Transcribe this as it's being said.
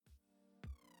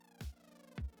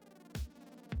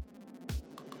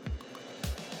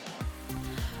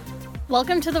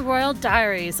Welcome to the Royal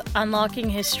Diaries, Unlocking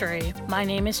History. My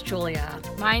name is Julia.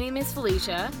 My name is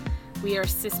Felicia. We are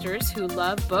sisters who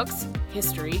love books,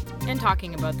 history, and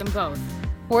talking about them both.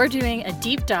 We're doing a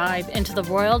deep dive into the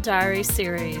Royal Diaries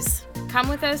series. Come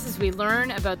with us as we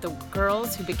learn about the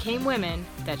girls who became women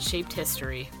that shaped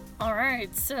history. All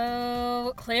right,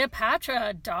 so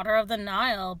Cleopatra, Daughter of the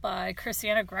Nile by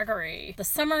Christiana Gregory. The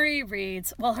summary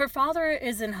reads, while her father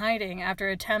is in hiding after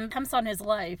attempts on his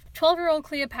life, 12-year-old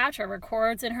Cleopatra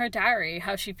records in her diary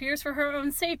how she fears for her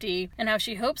own safety and how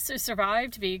she hopes to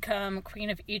survive to become Queen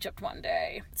of Egypt one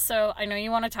day. So I know you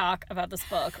want to talk about this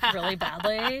book really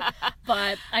badly,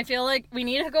 but I feel like we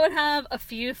need to go and have a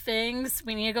few things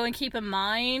we need to go and keep in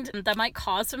mind that might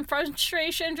cause some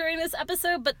frustration during this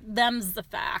episode, but them's the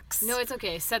facts. No, it's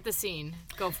okay. Set the scene.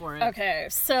 Go for it. Okay,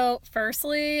 so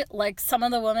firstly, like some of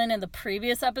the women in the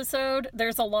previous episode,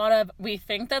 there's a lot of, we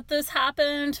think that this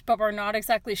happened, but we're not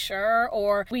exactly sure,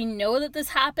 or we know that this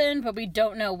happened, but we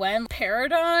don't know when.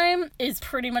 Paradigm is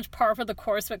pretty much par for the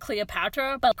course with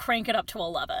Cleopatra, but crank it up to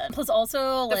 11. Plus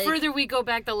also, the further we go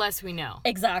back, the less we know.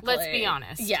 Exactly. Let's be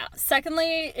honest. Yeah.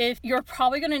 Secondly, if you're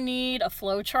probably going to need a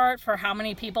flowchart for how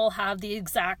many people have the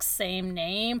exact same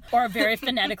name or a very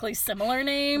phonetically similar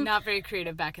name. Not very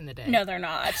creative back in the day. No, they're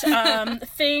not.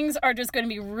 Things are just going to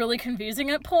be really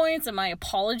confusing at points, and my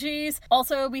apologies.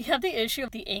 Also, we have the issue of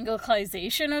the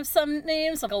Anglicization of some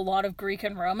names, like a lot of Greek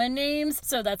and Roman names,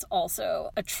 so that's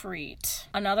also a treat.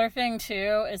 Another thing,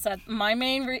 too, is that my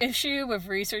main issue with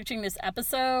researching this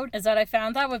episode is that I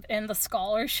found that within the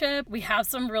scholarship, we have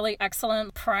some really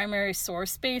excellent primary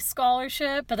source-based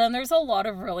scholarship, but then there's a lot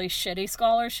of really shitty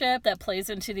scholarship that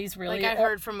plays into these really... Like I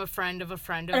heard from a friend of a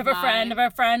friend of mine. Of a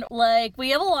friend. Like, we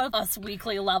have a lot of Us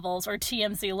Weekly levels or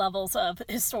TMZ levels of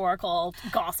historical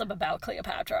gossip about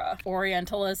Cleopatra.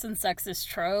 Orientalist and sexist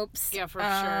tropes. Yeah, for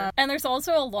sure. And there's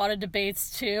also a lot of debates,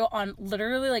 too, on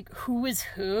literally, like, who is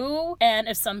who and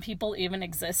if some people even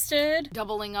existed.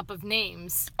 Doubling up of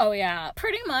names. Oh, yeah.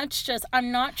 Pretty much just,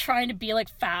 I'm not trying to be, like,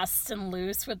 fast and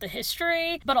loose with the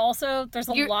history, but also there's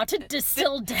a lot to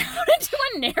distill down into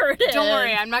a narrative. Don't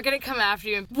worry, I'm not going to come after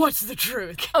you. What's the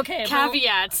truth? Okay.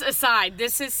 Caveats aside,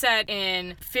 this is set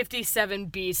in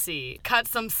 57 BC. Cut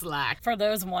some slack. For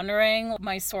those wondering,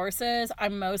 my sources,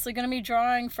 I'm mostly going to be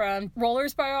drawing from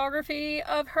Roller's biography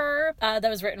of her that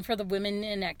was written for the Women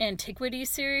in Antiquity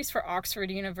series for Oxford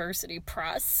University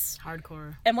Press.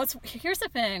 Hardcore. And here's the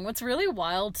thing, what's really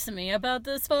wild to me about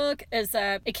this book is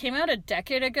that it came out a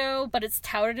decade ago, but it's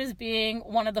touted as being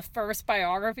one of the first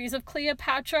biographies of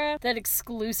Cleopatra that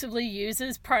exclusively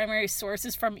uses primary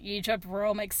sources from Egypt,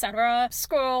 Rome, etc.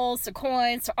 Scrolls to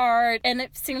coins to art, and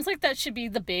it seems like that should be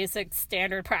the basic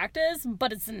standard practice,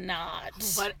 but it's not.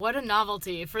 What a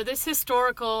novelty. For this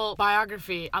historical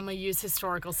biography, I'm gonna use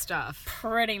historical stuff.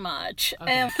 Pretty much.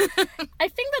 Okay. And I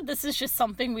think that this is just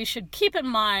something we should keep in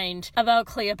mind about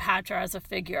Cleopatra as a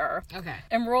figure. Okay.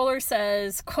 And Roller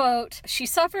says, quote, she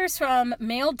suffers from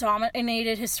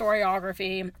male-dominated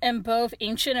historiography in both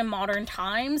ancient and modern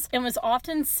times and was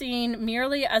often seen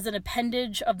merely as an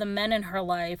appendage of the men in her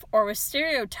life or was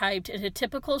stereotyped into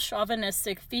typical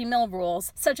chauvinistic female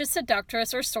roles such as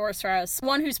seductress or sorceress,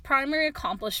 one whose primary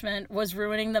accomplishment was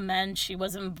ruining the men she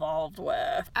was involved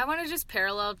with. I want to just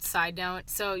parallel side note.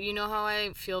 So you know how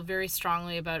I feel very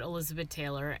strongly about Elizabeth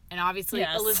Taylor, and obviously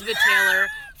yes. Elizabeth Taylor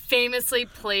famously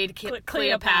played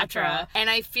Cleopatra. And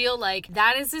I feel like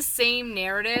that is the same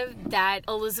narrative that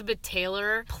Elizabeth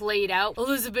Taylor played out.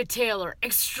 Elizabeth Taylor,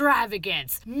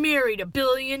 extravagance, married a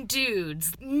billion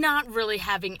dudes, not really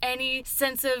having any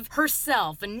sense of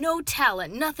herself and no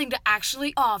talent, nothing to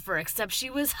actually offer except she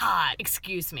was hot.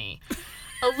 Excuse me.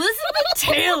 Elizabeth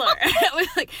Taylor.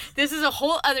 This is a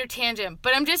whole other tangent,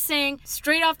 but I'm just saying,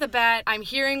 straight off the bat, I'm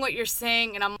hearing what you're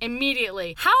saying, and I'm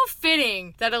immediately, how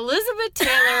fitting that Elizabeth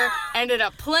Taylor ended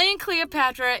up playing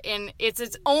Cleopatra, and it's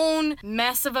its own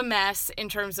mess of a mess in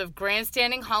terms of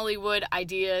grandstanding Hollywood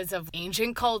ideas of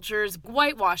ancient cultures,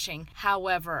 whitewashing.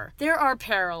 However, there are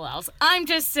parallels. I'm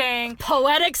just saying,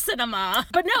 poetic cinema.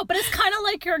 But it's kind of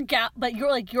like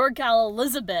your gal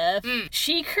Elizabeth.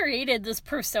 She created this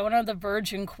persona of the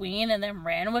Virgin Queen and then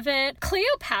ran with it.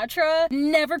 Cleopatra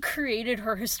never created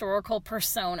her historical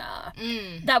persona.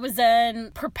 That was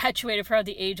then perpetuated throughout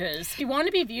the ages. She wanted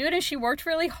to be viewed as she worked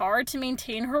really hard to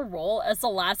maintain her role as the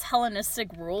last Hellenistic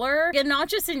ruler, and not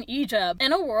just in Egypt,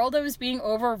 in a world that was being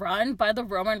overrun by the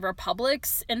Roman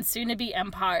republics and soon-to-be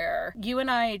empire. You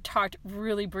and I talked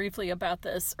really briefly about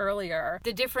this earlier.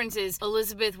 The difference is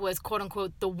Elizabeth was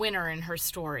quote-unquote the winner in her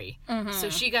story. So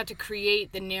she got to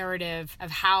create the narrative of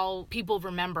how people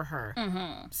remember her.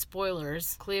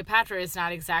 Spoilers, Cleopatra is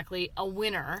not exactly a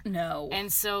winner. No.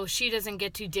 And so she doesn't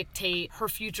get to dictate her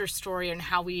future story and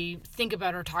how we think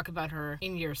about her, talk about her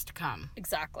in years to come.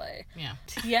 Exactly. Yeah.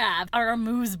 Yeah, our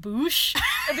amuse-bouche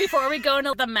before we go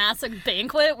into the massive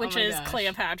banquet, which is gosh.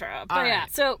 Cleopatra. But All yeah,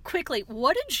 right. so quickly,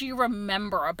 what did you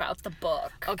remember about the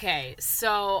book? Okay,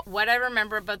 so what I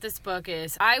remember about this book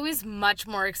is I was much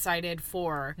more excited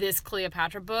for this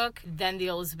Cleopatra book than the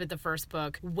Elizabeth I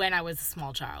book when I was a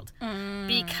small child.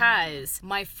 Because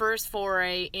my first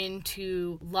foray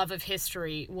into love of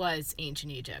history was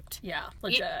ancient Egypt. Yeah,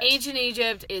 legit. Ancient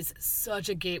Egypt is such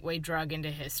a gateway drug into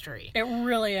history. It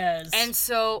really is. And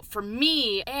so for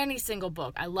me, any single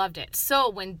book, I loved it. So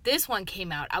when this one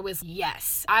came out, I was,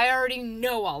 yes, I already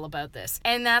know all about this.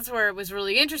 And that's where it was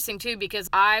really interesting too, because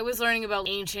I was learning about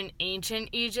ancient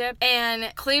Egypt.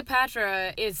 And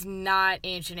Cleopatra is not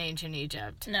ancient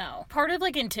Egypt. No. Part of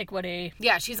like antiquity.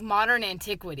 Yeah, she's modern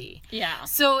antiquity. Yeah.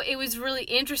 So it was really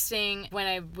interesting when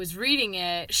I was reading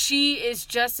it. She is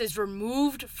just as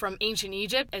removed from ancient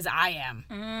Egypt as I am.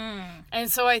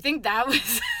 And so I think that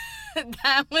was...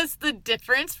 that was the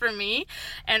difference for me.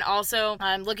 And also,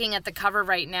 I'm looking at the cover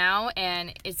right now,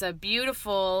 and it's a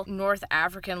beautiful North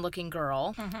African looking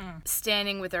girl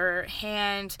standing with her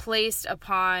hand placed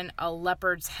upon a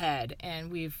leopard's head. And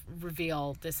we've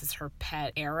revealed this is her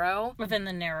pet arrow. Within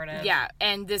the narrative. Yeah,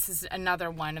 and this is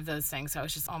another one of those things. So I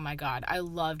was just, oh my God, I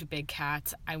loved big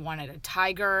cats. I wanted a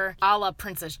tiger, a la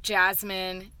Princess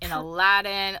Jasmine in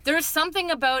Aladdin. There's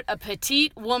something about a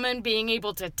petite woman being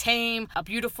able to tame a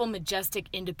beautiful, majestic,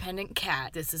 independent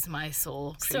cat. This is my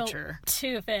soul creature. So,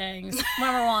 two things.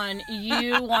 Number one,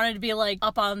 you wanted to be like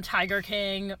up on Tiger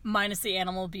King minus the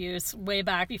animal abuse way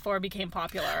back before it became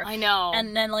popular. I know.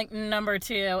 And then like number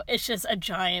two, it's just a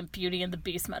giant Beauty and the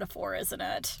Beast metaphor, isn't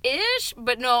it? Ish,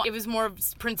 but no, it was more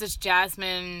Princess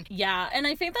Jasmine. Yeah, and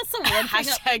I think that's the one thing.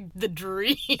 Hashtag the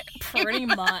dream. Pretty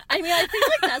much. I mean, I think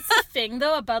like that's the thing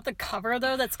though about the cover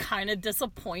though that's kind of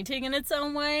disappointing in its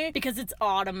own way because it's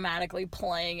automatically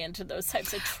playing into those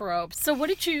types of tropes. So what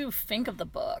did you think of the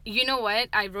book? You know what?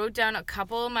 I wrote down a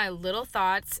couple of my little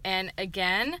thoughts, and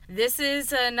again, this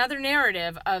is another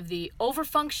narrative of the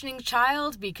overfunctioning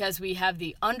child because we have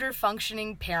the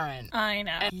underfunctioning parent. I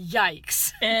know. And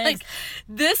yikes. Like,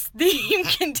 this theme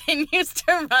continues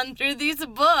to run through these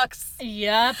books.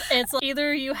 Yep. It's like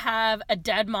either you have a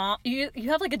dead mom, you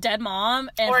have like a dead mom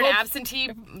and or an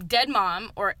absentee dead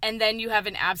mom, and then you have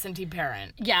an absentee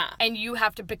parent. Yeah. And you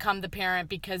have to become the parent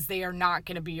because they are not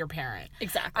going to be your parent.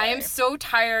 Exactly. I am so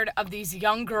tired of these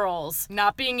young girls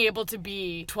not being able to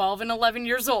be 12 and 11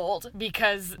 years old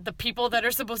because the people that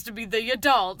are supposed to be the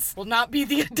adults will not be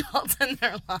the adults in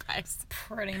their lives.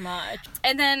 Pretty much.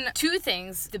 And then two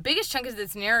things. The biggest chunk of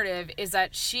this narrative is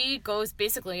that she goes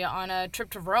basically on a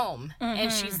trip to Rome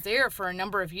and she's there for a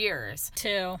number of years.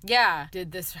 Two. Yeah.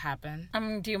 Did this happen?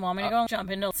 Do you want me to go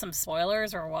jump into some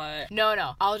spoilers or what?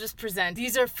 No. I'll just present.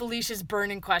 These are Felicia's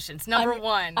burning questions. Number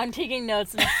one. I'm taking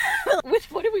notes now.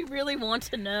 What do we really want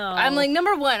to know? I'm like,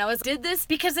 number one, did this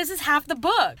because this is half the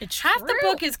book. It's half true. the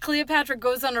book is Cleopatra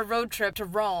goes on a road trip to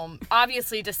Rome,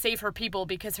 obviously to save her people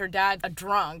because her dad's a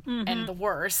drunk and the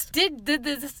worst. Did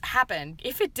this happen?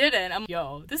 If it didn't,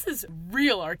 this is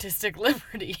real artistic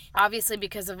liberty. Obviously,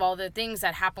 because of all the things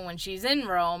that happen when she's in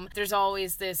Rome, there's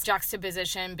always this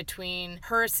juxtaposition between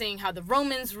her seeing how the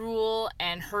Romans rule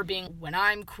and her being, when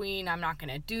I'm queen, I'm not going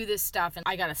to do this stuff and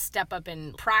I got to step up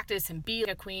and practice and be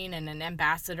a queen and an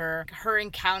ambassador. Her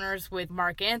encounters with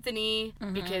Mark Antony,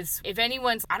 because if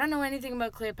anyone's, I don't know anything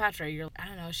about Cleopatra, I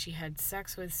don't know, she had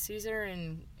sex with Caesar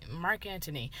and Mark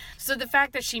Antony. So the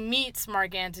fact that she meets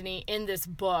Mark Antony in this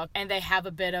book and they have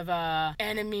a bit of a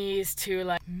enemies to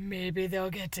like, maybe they'll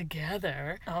get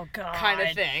together. Oh, God. Kind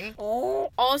of thing.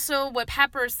 Oh. Also, what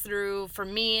peppers through for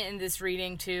me in this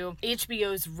reading too,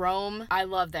 HBO's Rome. I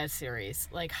love that series.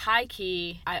 Like, high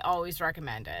key, I always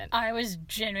recommend it. I was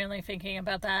genuinely thinking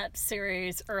about that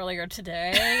series earlier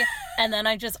today. And then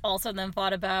I just also then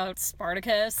thought about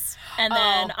Spartacus. And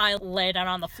then I lay down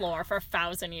on the floor for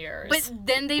 1,000 years. But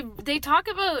then they talk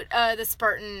about the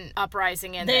Spartan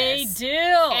uprising in this. They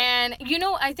do. And,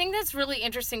 I think that's really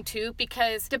interesting, too,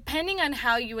 because depending on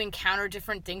how you encounter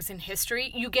different things in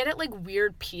history, you get it like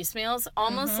weird piecemeals,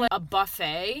 almost like a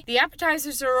buffet. The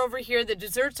appetizers are over here, the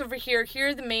desserts over here, here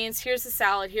are the mains, here's the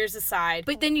salad, here's the side.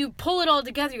 But then you pull it all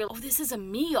together, you're like, oh, this is a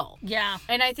meal. Yeah.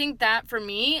 And I think that, for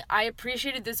me, I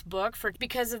appreciated this book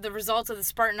because of the results of the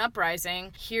Spartan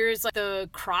uprising. Here's like the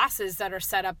crosses that are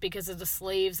set up because of the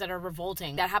slaves that are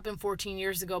revolting. that happened 14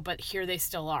 years ago, but here they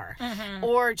still are.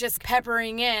 Or just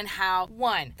peppering in how,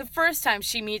 one, the first time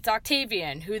she meets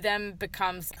Octavian, who then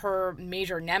becomes her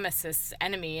major nemesis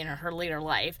enemy in her later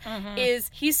life,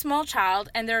 is he's small child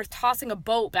and they're tossing a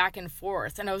boat back and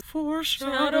forth. And I was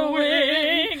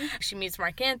foreshadowing. She meets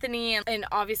Mark Antony and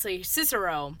obviously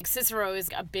Cicero. Cicero is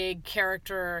a big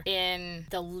character in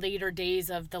the later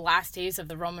days of the last days of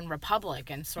the Roman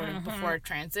Republic and sort of before it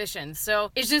transitions.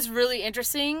 So it's just really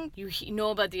interesting. You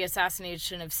know about the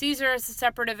assassination of Caesar as a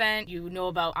separate event. You know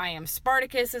about I Am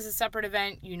Spartacus as a separate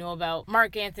event. You know about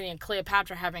Mark Antony and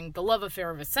Cleopatra having the love affair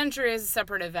of a century as a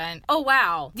separate event. Oh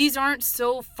wow, these aren't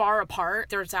so far apart.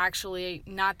 There's actually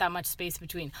not that much space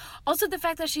between. Also the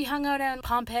fact that she hung out in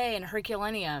Pompeii and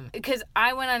Herculaneum, because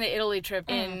I went on an Italy trip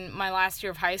in my last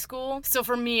year of high school. So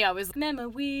for me, I was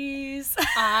memories.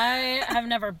 I have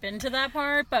never been to that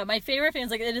part, but my favorite thing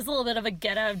is like it is a little bit of a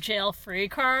get out of jail free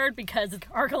card because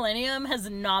Herculaneum has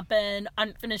not been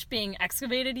unfinished being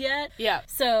excavated yet. Yeah.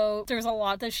 So there's a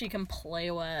lot that she can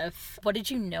play with. What did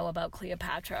you know about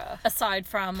Cleopatra aside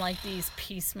from like these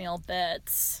piecemeal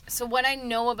bits? So what I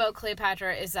know about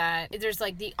Cleopatra is that there's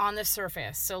like the on the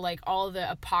surface. So like all the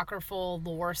apocryphal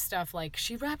lore stuff, like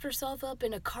she wrapped herself up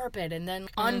in a carpet and then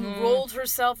unrolled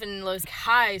herself and was,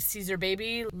 hi, Caesar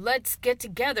baby, let's get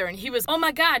together. And he was, oh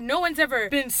my God, no one's ever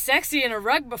been sexy in a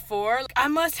rug before. I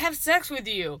must have sex with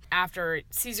you. After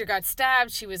Caesar got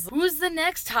stabbed, she was, who's the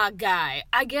next hot guy?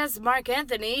 I guess Mark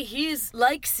Antony. He's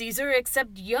like Caesar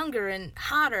except younger and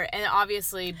hotter. And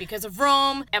obviously because of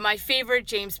Rome and my favorite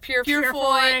James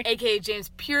Purefoy, aka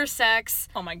James Pure Sex.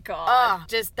 Oh my God. Oh,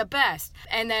 just the best.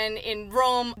 And then in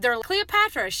Rome, they're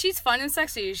Cleopatra. She's fun and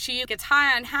sexy. She gets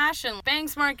high on hash and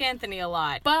bangs Mark Antony a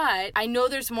lot. But I know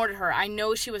there's more to her. I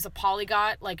know she was a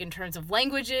polyglot, like in terms of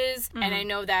languages. And I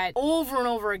know that over and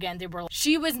over again,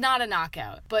 she was not a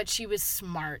knockout, but she was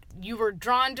smart. You were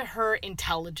drawn to her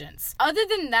intelligence. Other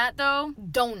than that, though,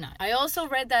 donut. I also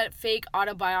read that fake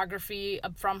autobiography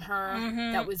from her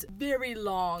that was very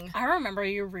long. I remember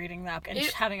you reading that and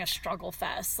having a struggle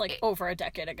fest like over a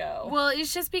decade ago. Well,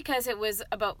 it's just because it was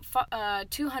about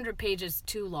 200 pages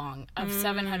too long of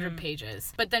 700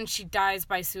 pages. But then she dies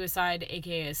by suicide,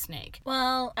 aka a snake.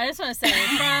 Well, I just want to say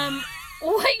from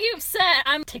what you've said,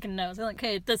 I'm taking notes. I'm like,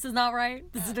 okay, this is not right.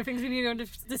 This is the things we need to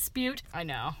dispute. I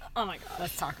know. Oh my God.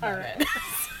 Let's talk about it.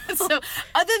 So,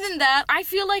 other than that, I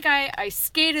feel like I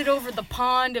skated over the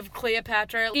pond of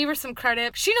Cleopatra, gave her some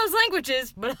credit. She knows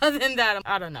languages, but other than that,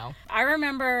 I don't know. I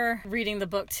remember reading the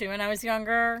book too when I was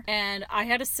younger, and I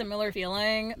had a similar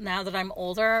feeling now that I'm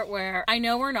older, where I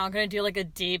know we're not going to do like a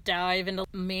deep dive into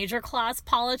major class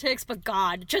politics, but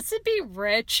God, just to be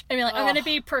rich, I mean, like, I'm going to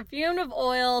be perfumed of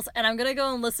oils, and I'm going to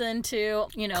go and listen to,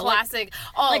 you know, classic,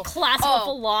 like classical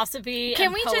philosophy. Can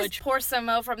and we poetry. just pour some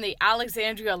out from the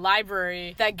Alexandria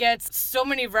Library that gets so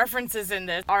many references in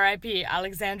this? R.I.P.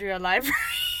 Alexandria Library.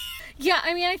 Yeah,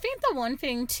 I mean, I think the one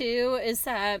thing, too, is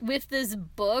that with this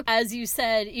book, as you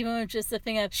said, even with just the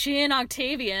thing of she and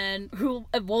Octavian, who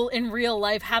will in real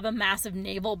life have a massive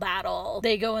naval battle,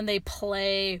 they go and they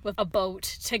play with a boat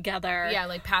together. Yeah,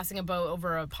 like passing a boat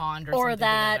over a pond or something. Or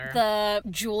that together.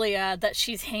 the Julia that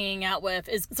she's hanging out with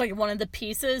is like one of the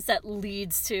pieces that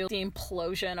leads to the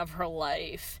implosion of her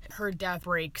life. Her death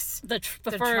breaks the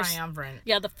first triumvirate.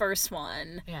 Yeah, the first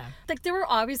one. Yeah. Like, there were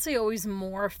obviously always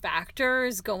more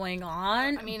factors going on.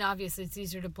 I mean, obviously, it's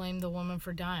easier to blame the woman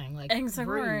for dying. Like,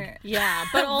 exactly. Rude. Yeah,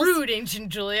 but also... rude, ancient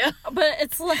Julia. But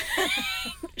it's like...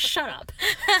 Shut up.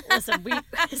 Listen,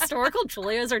 historical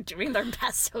Julias are doing their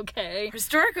best, okay?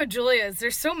 Historical Julias,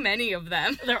 there's so many of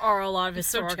them. There are a lot of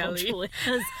historical Julias.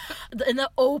 In the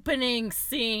opening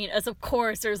scene, as of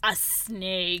course, there's a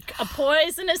snake. A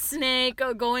poisonous snake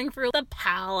going through the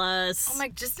palace. Oh my,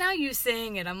 just now you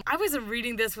saying it, I wasn't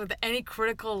reading this with any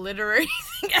critical literary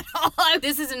thing at all.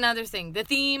 This is another thing. The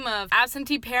theme of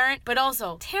absentee parent, but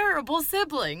also terrible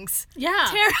siblings.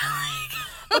 Yeah.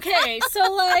 Okay,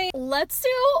 so, like, let's do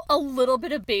a little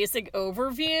bit of basic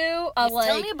overview of, like...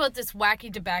 Tell me about this wacky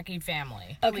debacky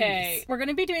family, please. Okay, we're going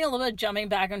to be doing a little bit of jumping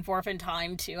back and forth in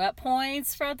time, too, at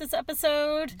points throughout this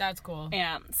episode. That's cool.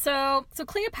 Yeah. So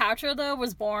Cleopatra, though,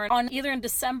 was born on either in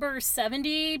December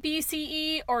 70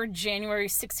 BCE or January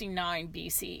 69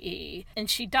 BCE. And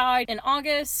she died in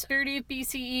August 30th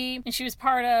BCE, and she was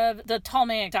part of the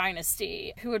Ptolemaic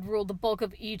dynasty, who had ruled the bulk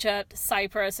of Egypt,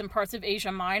 Cyprus, and parts of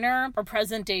Asia Minor, or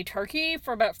present present-day Turkey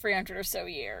for about 300 or so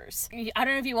years. I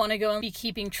don't know if you want to go and be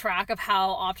keeping track of how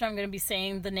often I'm going to be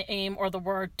saying the name or the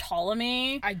word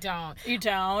Ptolemy. I don't. You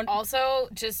don't? Also,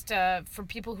 just for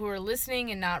people who are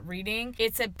listening and not reading,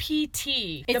 it's a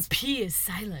PT. The P is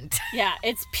silent. Yeah,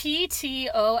 it's Ptolemy.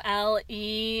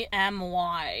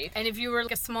 And if you were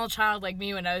like a small child like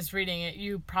me when I was reading it,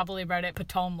 you probably read it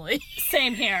Ptolemy.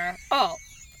 Same here. Oh,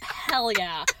 hell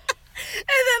yeah. And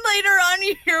then later on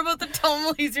you hear about the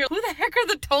Ptolemies. You're like, who the heck are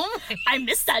the Ptolemies? I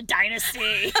missed that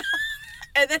dynasty.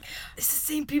 And then, it's the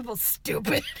same people,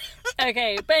 stupid.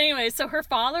 Okay, but anyway, so her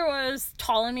father was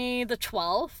Ptolemy the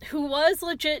 12th, who was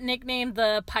legit nicknamed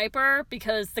the Piper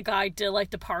because the guy did like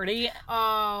to party.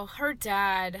 Oh, her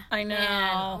dad. I know.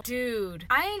 Man, dude,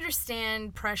 I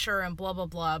understand pressure and blah, blah,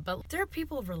 blah, but there are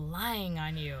people relying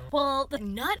on you. Well,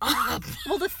 Nut up.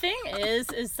 Well, the thing is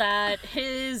that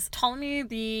his Ptolemy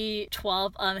the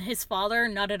 12th, his father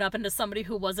nutted up into somebody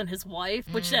who wasn't his wife,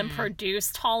 which then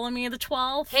produced Ptolemy the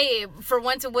 12th. Hey, for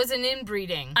once it wasn't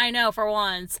inbreeding. I know, for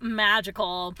once.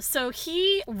 Magical. So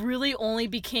he really only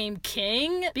became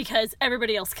king because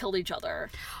everybody else killed each other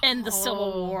in the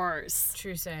Civil Wars.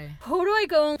 True say. Who do I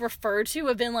go and refer to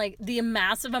have been like the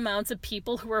massive amounts of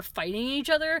people who are fighting each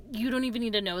other? You don't even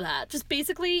need to know that. Just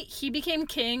basically, he became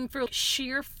king for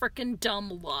sheer freaking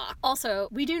dumb luck. Also,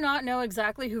 we do not know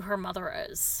exactly who her mother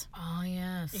is. Oh,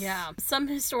 yes. Yeah. Some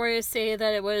historians say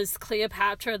that it was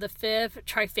Cleopatra V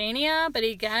Tryphania, but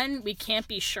again, we can't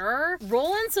be sure.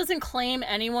 Rollins doesn't claim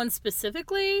anyone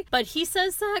specifically, but he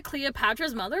says that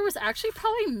Cleopatra's mother was actually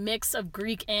probably a mix of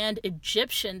Greek and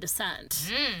Egyptian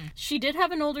descent. She did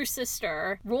have an older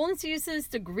sister. Rollins uses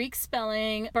the Greek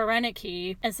spelling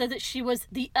Berenike and said that she was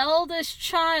the eldest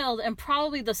child and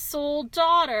probably the sole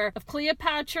daughter of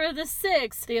Cleopatra VI,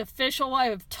 the official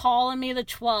wife of Ptolemy the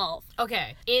 12th.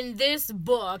 Okay, in this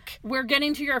book... We're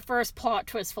getting to your first plot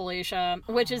twist, Felicia,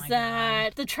 which is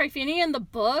that the Tryphania in the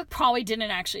book probably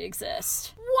didn't actually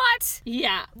exist. What?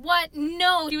 Yeah. What?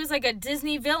 No. She was like a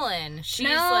Disney villain. She's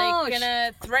like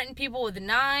gonna threaten people with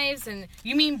knives. And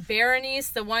you mean Berenice,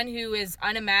 the one who is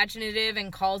unimaginative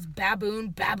and calls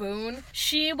baboon?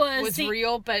 She was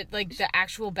real, but like the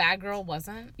actual bad girl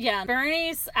wasn't? Yeah.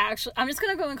 Berenice actually, I'm just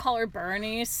gonna go and call her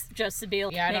Berenice just to be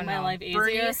make my life easier.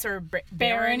 Bernice or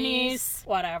Berenice?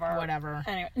 Whatever.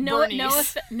 Anyway, no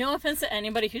offense to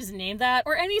anybody who's named that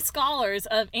or any scholars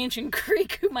of ancient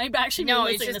Greek who might actually be listening.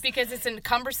 No, it's just because it's a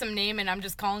cumbersome name and I'm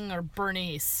just calling her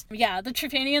Bernice. Yeah, the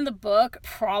Tryphania in the book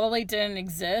probably didn't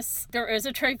exist. There is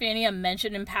a Tryphania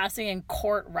mentioned in passing in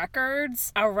court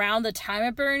records around the time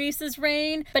of Berenice's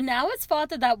reign, but now it's thought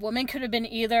that that woman could have been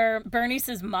either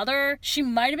Berenice's mother, she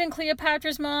might have been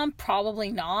Cleopatra's mom,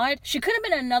 probably not. She could have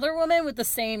been another woman with the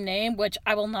same name, which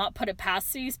I will not put it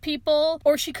past these people,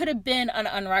 or she could have been an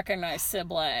unrecognized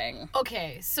sibling.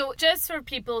 Okay, so just for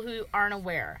people who aren't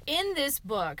aware, in this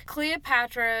book,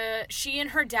 Cleopatra, she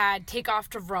and her dad take off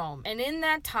to Rome, and in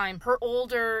that time, her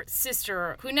older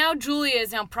sister, who now Julia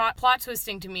is now plot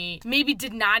twisting to me, maybe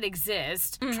did not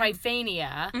exist,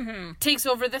 Tryphania, takes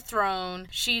over the throne.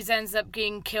 She ends up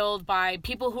getting killed by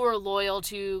people who are loyal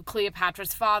to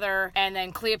Cleopatra's father, and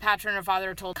then Cleopatra and her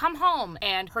father are told, come home,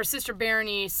 and her sister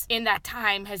Berenice, in that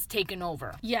time, has taken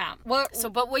over. Yeah.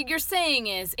 But what you're saying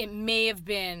is, it may have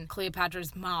been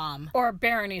Cleopatra's mom. Or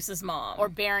Berenice's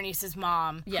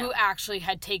mom. Who actually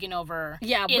had taken over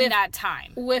in that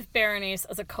time. With Berenice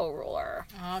as a co-ruler.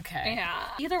 Okay. Yeah.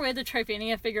 Either way, the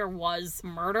Tryphania figure was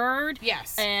murdered.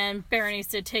 Yes. And Berenice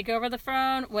did take over the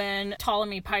throne when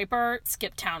Ptolemy Piper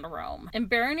skipped town to Rome. And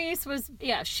Berenice was,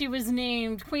 she was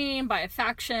named queen by a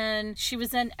faction. She was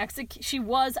then she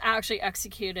was actually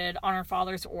executed on her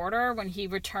father's order when he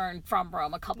returned from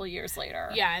Rome a couple years later.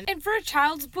 Yeah. And for a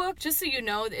child's book, just so you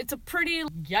know, it's a pretty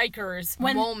yikers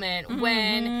moment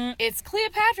when it's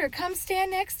Cleopatra, come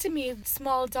stand next to me,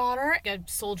 small daughter. A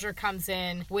soldier comes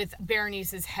in with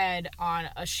Berenice's head on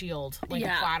a shield, like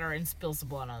a platter, and spills the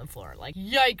blood on the floor. Like,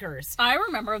 yikers. I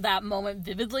remember that moment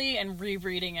vividly and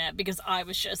rereading it because I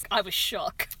was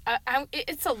shook.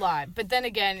 It's a lot. But then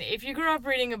again, if you grew up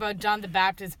reading about John the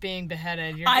Baptist being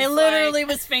beheaded, you're I literally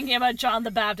was thinking about John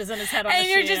the Baptist and his head on a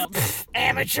shield. And you're just,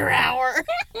 amateur hour.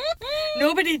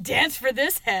 Nobody danced for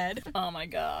this head. Oh my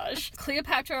gosh.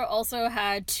 Cleopatra also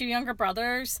had two younger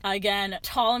brothers. Again,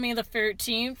 Ptolemy the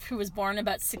 13th, who was born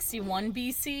about 61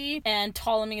 BC, and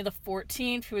Ptolemy the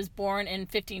 14th, who was born in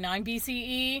 59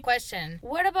 BCE. Question.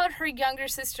 What about her younger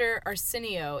sister,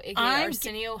 Arsenio, aka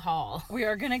Arsenio Hall? We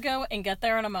are going to go and get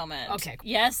there in a moment. Okay.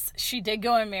 Yes, she did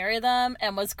go and marry them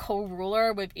and was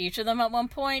co-ruler with each of them at one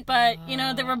point, but,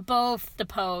 they were both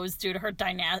deposed due to her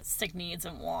dynastic needs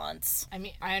and wants. I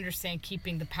mean, I understand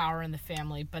keeping the power in the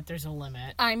family, but there's a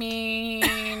limit. I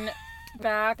mean...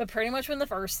 but pretty much when the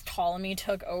first Ptolemy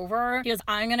took over, he goes,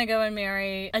 I'm gonna go and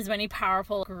marry as many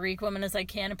powerful Greek women as I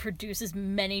can and produce as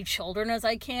many children as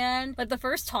I can. Like, the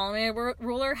first Ptolemy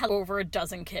ruler had over a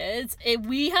dozen kids.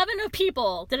 We have enough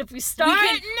people that if we start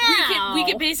we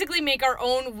can basically make our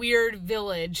own weird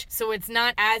village, so it's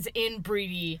not as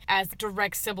inbreedy as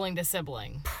direct sibling to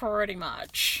sibling. Pretty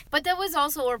much. But that was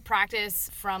also a practice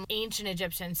from ancient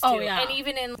Egyptians too. Oh, yeah. And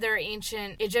even in their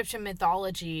ancient Egyptian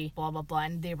mythology, blah blah blah,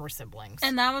 and they were siblings.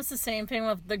 And that was the same thing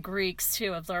with the Greeks,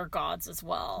 too, of their gods as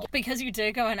well. Because you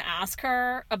did go and ask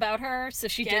her about her. So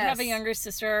she did have a younger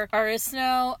sister,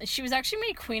 Arisno. She was actually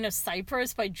made Queen of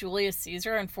Cyprus by Julius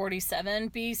Caesar in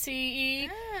 47 BCE.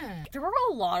 There were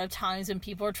a lot of times when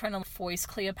people were trying to foist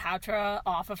Cleopatra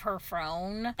off of her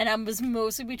throne. And it was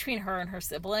mostly between her and her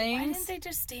siblings. Why didn't they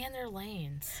just stay in their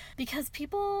lanes? Because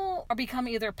people are become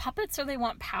either puppets or they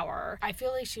want power. I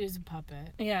feel like she was a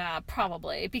puppet. Yeah,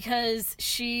 probably. Because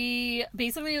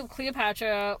basically,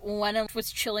 Cleopatra went and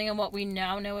was chilling in what we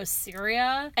now know as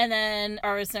Syria, and then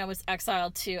Arisna was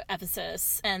exiled to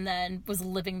Ephesus, and then was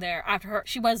living there after her.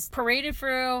 She was paraded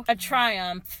through a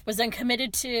triumph, was then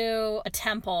committed to a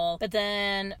temple, but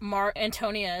then Mark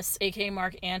Antonius, aka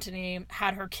Mark Antony,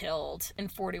 had her killed in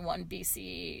 41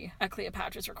 BCE at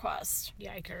Cleopatra's request.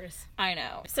 Yikers. I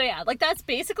know. So yeah, like that's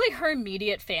basically her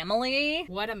immediate family.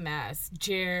 What a mess.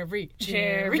 Jerry.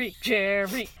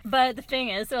 But the thing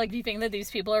is, so like, you think that these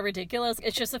people are ridiculous?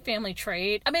 It's just a family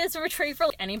trait. I mean, it's a trait for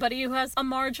like, anybody who has a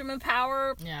margin of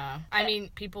power. Yeah. I mean,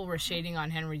 people were shading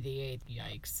on Henry VIII.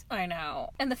 Yikes. I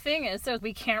know. And the thing is, so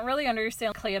we can't really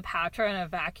understand Cleopatra in a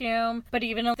vacuum, but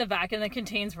even in the vacuum that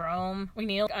contains Rome, we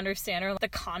need to understand her, the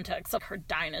context of her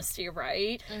dynasty,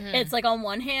 right? Mm-hmm. It's like, on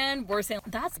one hand, we're saying,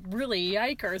 that's really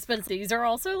yikers, but these are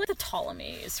also like the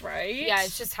Ptolemies, right? Yeah,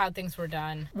 it's just how things were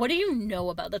done. What do you know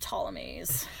about the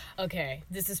Ptolemies? Okay,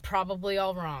 this is probably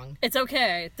all wrong. It's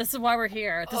okay. This is why we're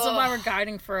here. This is why we're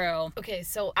guiding through. Okay,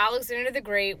 so Alexander the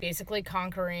Great basically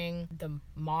conquering the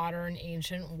modern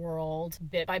ancient world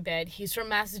bit by bit. He's from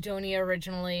Macedonia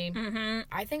originally. Mm-hmm.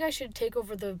 I think I should take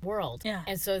over the world. Yeah.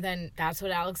 And so then that's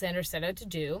what Alexander set out to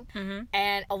do. Mm-hmm.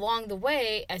 And along the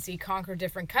way, as he conquered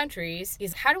different countries,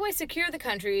 he's, how do I secure the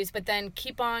countries but then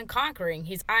keep on conquering?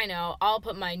 I know, I'll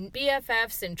put my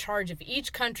BFFs in charge of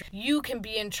each country. You can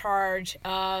be in charge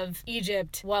of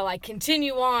Egypt while I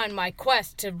continue on my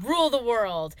quest to rule the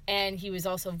world. And he was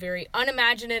also very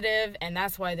unimaginative, and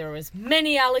that's why there was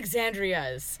many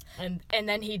Alexandrias. And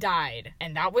then he died,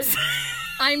 and that was...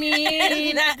 I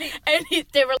mean...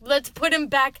 they were, let's put him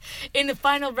back in the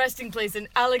final resting place in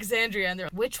Alexandria. And they're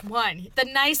like, which one? The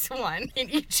nice one in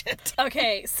Egypt.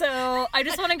 Okay, so I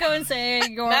just want to go and say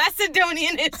your...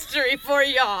 Macedonian history for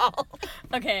y'all.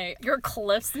 Okay, your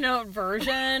Cliff's Note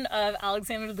version of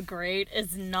Alexander the Great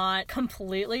is not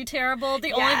completely terrible.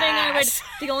 The only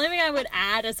thing I would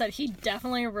add is that he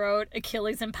definitely wrote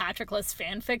Achilles and Patroclus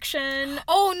fan fiction.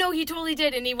 Oh no, he totally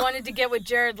did, and he wanted to get with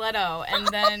Jared Leto, and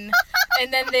then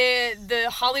the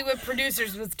Hollywood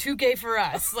producers was too gay for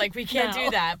us. Like, we can't do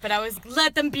that. But I was,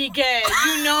 let them be gay.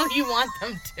 You know you want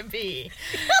them to be.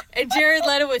 And Jared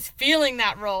Leto was feeling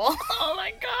that role. Oh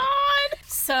my god.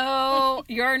 So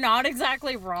you're not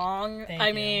exactly wrong. Thank I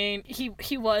you. mean,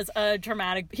 he was a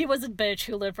bitch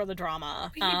who lived for the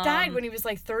drama. He died when he was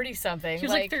like 30 something. He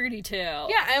was like 32.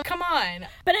 Yeah, come on.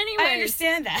 But anyway, I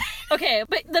understand that. Okay,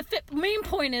 but the main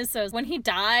point is, though, when he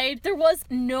died, there was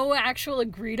no actual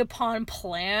agreed upon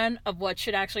plan of what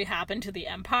should actually happen to the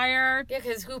empire. Yeah,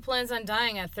 because who plans on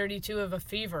dying at 32 of a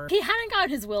fever? He hadn't got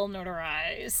his will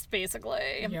notarized,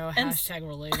 basically. Yo, hashtag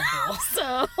relatable.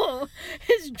 So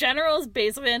his generals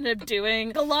basically ended up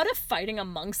doing a lot of fighting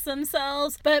amongst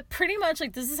themselves, but pretty much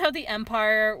like this is how the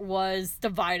empire was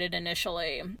divided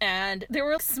initially. And there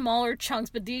were smaller chunks,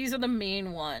 but these are the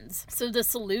main ones. So the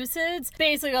Seleucids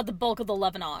basically got the bulk of the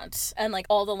Levant and like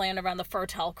all the land around the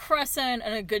Fertile Crescent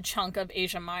and a good chunk of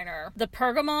Asia Minor. The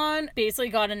Pergamon basically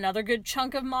got another good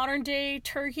chunk of modern day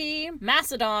Turkey.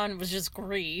 Macedon was just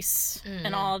Greece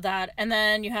and all of that. And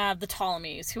then you have the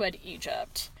Ptolemies who had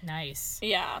Egypt. Nice.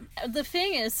 Yeah. The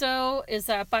thing is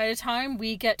that by the time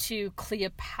we get to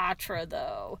Cleopatra,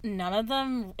 though, none of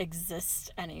them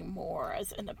exist anymore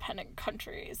as independent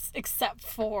countries, except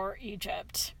for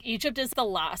Egypt. Egypt is the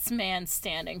last man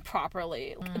standing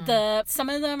properly. Some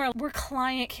of them were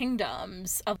client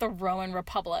kingdoms of the Roman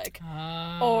Republic.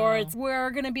 Or means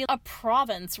we're going to be a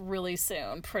province really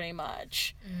soon, pretty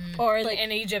much. Or like,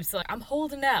 and Egypt's like, I'm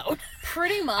holding out.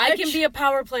 Pretty much. I can be a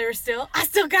power player still. I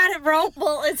still got it, bro.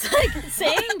 Well, it's like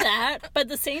saying that, but at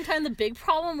the same time, the big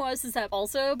problem is that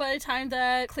also by the time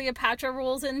that Cleopatra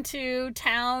rolls into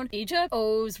town, Egypt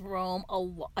owes Rome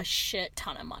a shit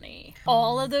ton of money.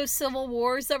 All of those civil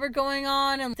wars that were going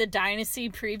on and the dynasty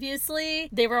previously,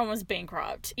 they were almost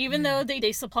bankrupt. Even though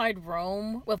they supplied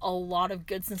Rome with a lot of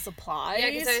goods and supplies.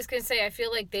 Yeah, because I was going to say, I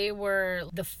feel like they were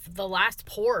the last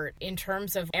port in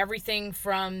terms of everything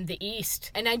from the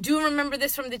east. And I do remember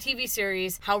this from the TV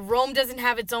series, how Rome doesn't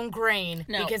have its own grain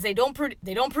because they don't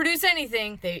produce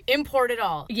anything. They import it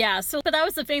all. Yeah, but that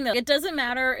was the thing though. It doesn't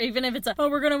matter even if it's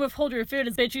we're going to withhold your food.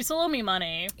 It's bitch, you still owe me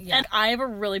money. Yeah. And I have a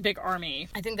really big army.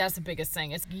 I think that's the biggest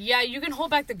thing. It's, yeah, you can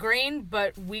hold back the grain,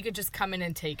 but we could just come in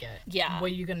and take it. Yeah.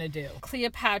 What are you going to do?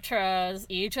 Cleopatra's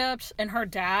Egypt and her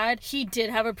dad, he did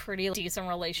have a pretty decent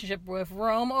relationship with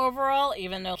Rome overall,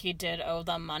 even though he did owe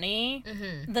them money.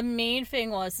 Mm-hmm. The main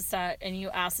thing was that, and you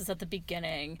asked this at the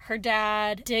beginning, her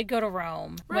dad did go to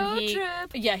Rome. Road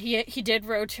trip. Yeah, he did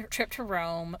road trip to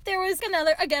Rome. There was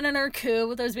another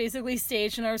coup that was basically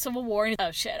staged in our civil war. And,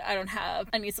 oh shit,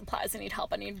 I need supplies, I need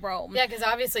help, I need Rome. Yeah, because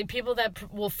obviously people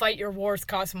that will fight your wars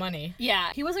cost money.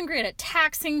 Yeah, he wasn't great at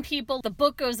taxing people. The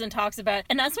book goes and talks about,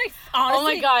 and that's honestly, oh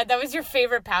my god, that was your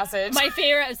favorite passage. My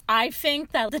favorite is, I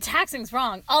think that the taxing's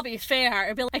wrong. I'll be fair.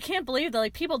 I'd be like, I can't believe that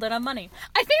like people that have money.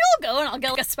 I think I'll go and I'll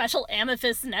get like a special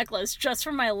amethyst necklace just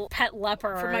for my pet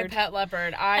leopard. For my pet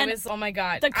leopard. Oh my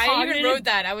god. I even wrote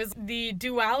that. I was the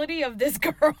duality of this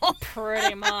girl.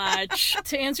 Pretty much.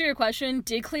 To answer your question,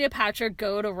 did Cleopatra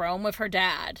go to Rome with her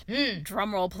dad?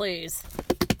 Drum roll, please.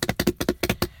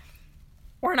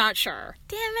 We're not sure.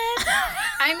 Damn it.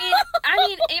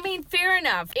 I mean, fair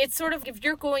enough. It's sort of, if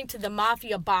you're going to the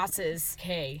mafia bosses,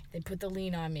 hey, they put the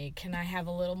lien on me. Can I have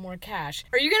a little more cash?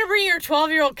 Are you going to bring your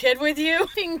 12-year-old kid with you?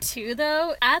 Thing too,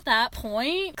 though, at that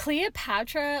point,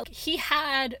 Cleopatra, he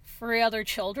had 3 other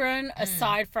children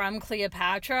aside from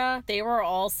Cleopatra. They were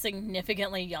all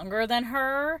significantly younger than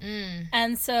her.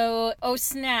 And so, oh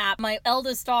snap, my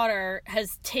eldest daughter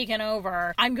has taken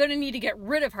over. I'm going to need to get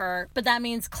rid of her, but that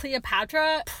means Cleopatra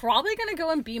probably gonna go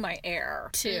and be my heir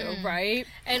too, right?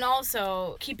 And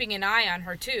also keeping an eye on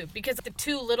her too, because the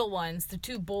 2 little ones, the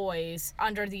 2 boys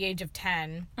under the age of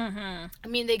 10, I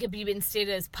mean, they could be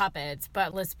instated as puppets,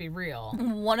 but let's be real.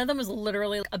 One of them was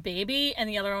literally a baby and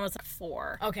the other one was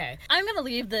 4. Okay. I'm gonna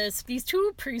leave these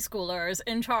 2 preschoolers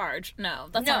in charge. No,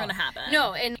 that's not gonna happen.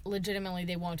 No, and legitimately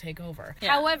they won't take over.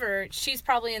 Yeah. However, she's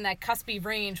probably in that cuspy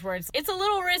range where it's a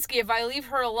little risky if I leave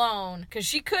her alone, because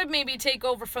she could maybe take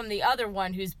over from the other one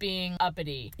who's being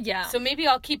uppity. Yeah. So maybe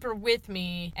I'll keep her with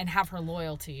me and have her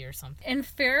loyalty or something. In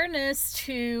fairness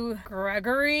to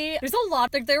Gregory, there's a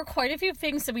lot, like, there are quite a few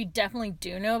things that we definitely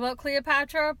do know about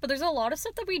Cleopatra, but there's a lot of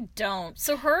stuff that we don't.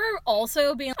 So her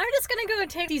also being, I'm just gonna go and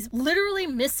take these literally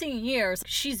missing years,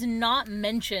 she's not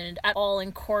mentioned at all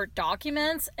in court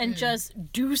documents, and just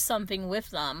do something with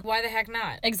them. Why the heck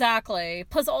not? Exactly.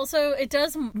 Plus also, it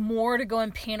does more to go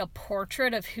and paint a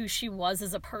portrait of who she was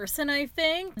as a person, I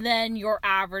think, than your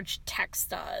average text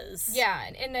does. Yeah,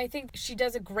 and I think she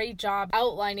does a great job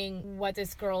outlining what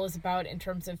this girl is about in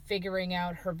terms of figuring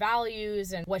out her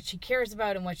values and what she cares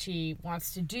about and what she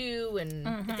wants to do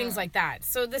and things like that.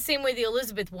 So the same way the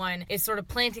Elizabeth one is sort of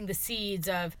planting the seeds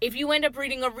of, if you end up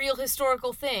reading a real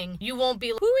historical thing, you won't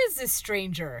be like, who is this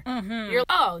stranger? You're like,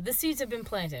 oh, the seeds have been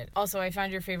planted. Also, I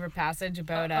found your favorite passage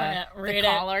about the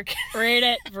collar. Read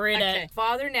it. Okay.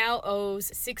 Father now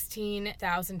owes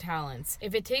 16,000 talents.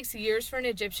 If it takes years for an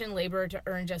Egyptian laborer to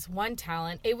earn just 1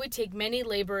 talent, it would take many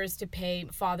laborers to pay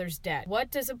father's debt.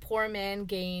 What does a poor man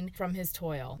gain from his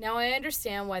toil? Now I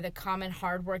understand why the common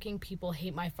hard-working people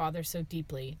hate my father so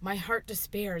deeply. My heart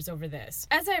despairs over this.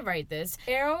 As I write this,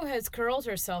 Arrow has curled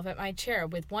herself at my chair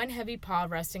with one heavy paw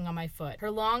resting on my foot.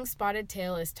 Her long spotted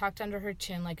tail is tucked under her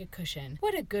chin like a cushion.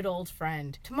 What a good old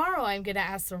friend. Tomorrow I'm gonna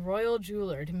ask the royal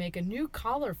jeweler to make a new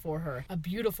collar for her. A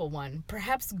beautiful one.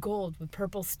 Perhaps gold with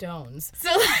purple stones. So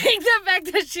like the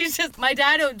fact that she's just, my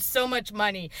dad owed so much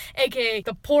money, aka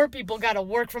the poor people gotta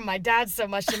work for my dad so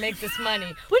much to make this money.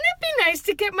 Wouldn't it be nice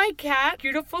to get my cat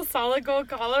beautiful solid gold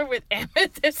collar with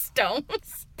amethyst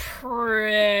stones?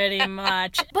 Pretty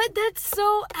much. But that's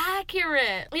so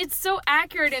accurate. It's so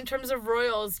accurate in terms of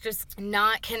royals just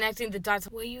not connecting the dots.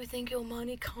 Where do you think your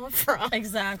money come from?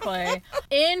 Exactly.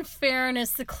 In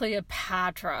fairness to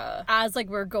Cleopatra, as like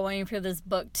we're going through this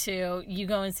book too, you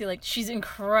go and see like she's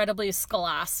incredibly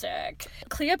scholastic.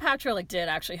 Cleopatra like did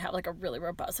actually have like a really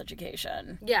robust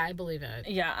education. Yeah, I believe it.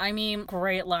 Yeah, I mean,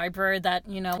 great library that,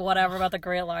 you know, whatever about the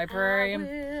great library. I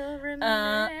will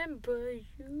remember you.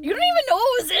 You don't even know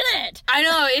what was in it. I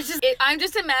know, it's just, I'm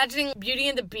just imagining Beauty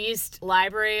and the Beast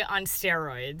library on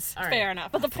steroids. All right. Fair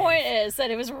enough. But the point is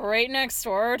that it was right next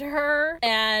door to her,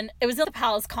 and it was in the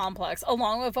palace complex,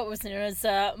 along with what was known as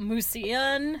a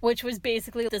museum, which was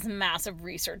basically this massive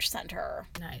research center.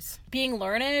 Nice. Being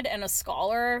learned and a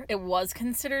scholar, it was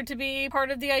considered to be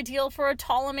part of the ideal for a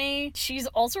Ptolemy. She's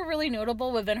also really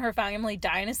notable within her family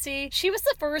dynasty. She was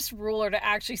the first ruler to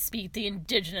actually speak the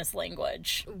indigenous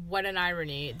language. What an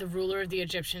irony. The ruler of the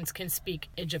Egyptians can speak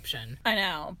Egyptian. I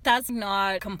know. That's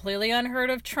not a completely unheard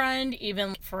of trend,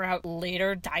 even throughout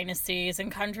later dynasties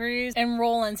and countries. And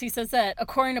Rollins, he says that,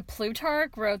 according to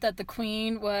Plutarch, wrote that the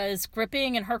queen was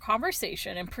gripping in her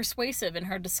conversation and persuasive in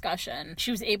her discussion.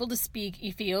 She was able to speak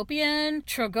Ethiopian,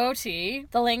 Trogoti,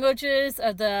 the languages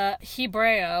of the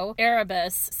Hebreo,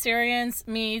 Arabus, Syrians,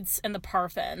 Medes, and the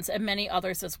Parthens, and many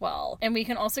others as well. And we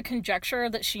can also conjecture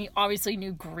that she obviously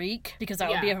knew Greek, because that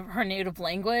would be her native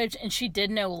language, and she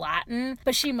did know Latin,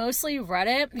 but she mostly read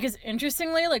it because,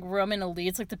 interestingly, like Roman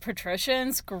elites, like the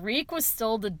patricians, Greek was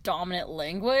still the dominant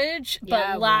language,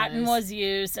 but Latin was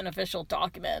used in official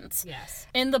documents. Yes.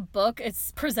 In the book, it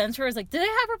presents her as like, did they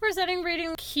have her presenting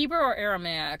reading Hebrew or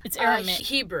Aramaic? It's Aramaic.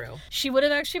 Hebrew. She would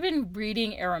have actually been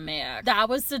reading Aramaic. That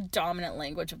was the dominant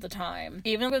language of the time.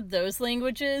 Even with those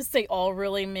languages, they all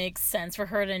really make sense for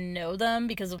her to know them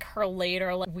because of her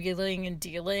later like wheeling and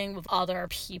dealing with other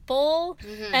people.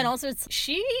 Mm-hmm. And also,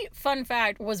 she, fun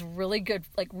fact, was really good,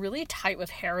 like really tight with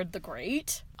Herod the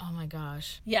Great. Oh my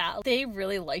gosh. Yeah, they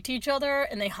really liked each other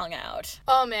and they hung out.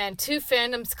 Oh man, two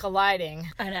fandoms colliding.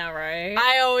 I know, right?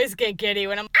 I always get giddy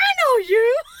when I know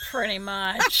you! Pretty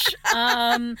much.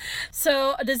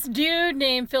 So this dude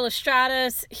named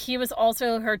Philostratus, he was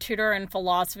also her tutor in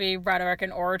philosophy, rhetoric,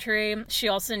 and oratory. She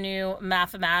also knew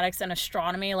mathematics and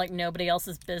astronomy like nobody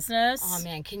else's business. Oh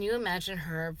man, can you imagine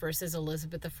her versus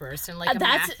Elizabeth I in like a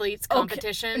mathletes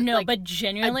competition? Okay. No, like but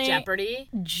genuinely, a Jeopardy?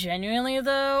 Genuinely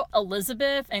though,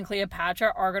 Elizabeth and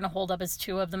Cleopatra are going to hold up as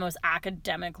two of the most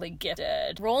academically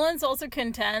gifted. Rollins also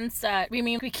contends that,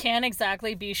 we can't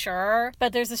exactly be sure,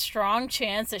 but there's a strong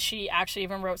chance that she actually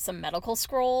even wrote some medical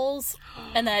scrolls,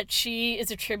 and that she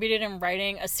is attributed in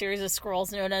writing a series of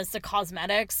scrolls known as the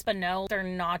Cosmetics, but no, they're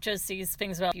not just these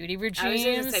things about beauty regimes. I was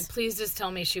going to say, please just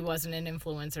tell me she wasn't an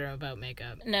influencer about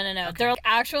makeup. No. Okay. They're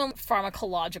actual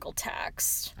pharmacological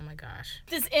texts. Oh my gosh.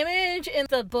 This image in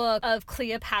the book of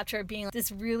Cleopatra being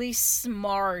this really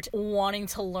smart, wanting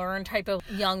to learn type of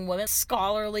young woman,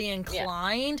 scholarly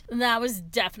inclined, that was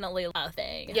definitely a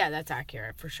thing. Yeah, that's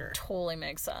accurate for sure. Totally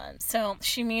makes sense. So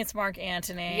she meets Mark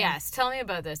Antony. Yes, tell me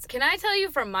about this. Can I tell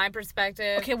you from my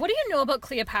perspective? Okay, what do you know about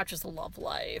Cleopatra's love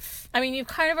life? I mean, you've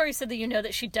kind of already said that you know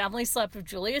that she definitely slept with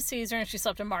Julius Caesar and she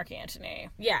slept with Mark Antony.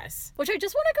 Yes. Which I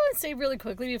just want to go and say really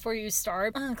quickly before you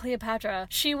start. Cleopatra,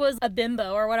 she was a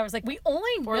bimbo or whatever. I was like, we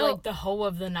only know. Or like the hoe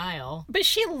of the Nile. But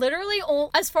she literally,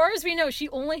 as far as we know, she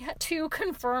only had 2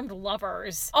 confirmed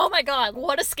lovers. Oh my god,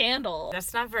 what a scandal.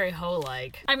 That's not very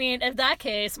hoe-like. I mean, in that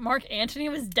case, Mark Antony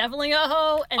was definitely a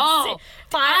hoe. And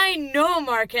I know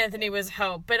Mark Antony was a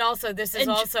hoe, but also this is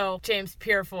also James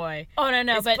Purefoy. Oh,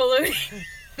 no, it's polluting.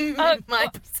 My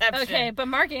perception. Okay, but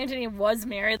Mark Antony was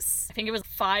married, I think it was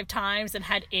 5 times and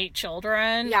had 8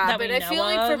 children. Yeah, but I feel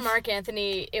like for Mark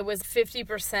Anthony, it was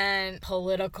 50%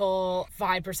 political,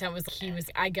 5% was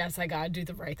I guess I gotta do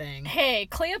the right thing. Hey,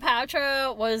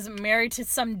 Cleopatra was married to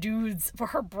some dudes for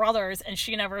her brothers and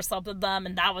she never slept with them,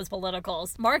 and that was political.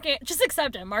 Just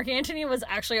accept it. Mark Antony was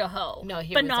actually a hoe. No,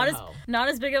 he was a hoe. Not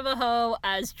as big of a hoe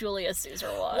as Julius Caesar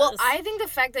was. Well, I think the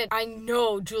fact that I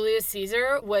know Julius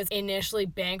Caesar was initially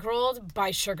bankrolled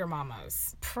by sugar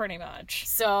mamas. Pretty much.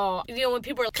 So, when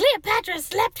people are like, Cleopatra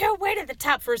slept her way to the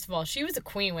top. First of all, she was a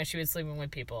queen when she was sleeping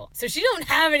with people. So she don't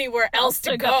have anywhere else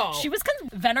to go. She was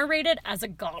venerated as a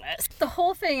goddess. The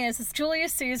whole thing is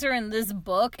Julius Caesar in this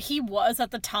book, he was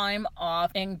at the time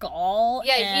off in Gaul.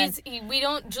 Yeah,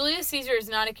 Julius Caesar is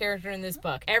not a character in this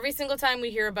book. Every single time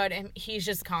we hear about him, he's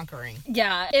just conquering.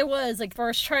 Yeah, it was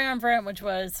first triumvirate, which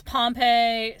was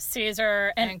Pompey,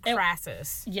 Caesar, and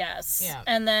Crassus. Yes. Yeah.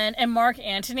 And Mark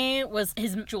Antony was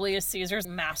Julius Caesar's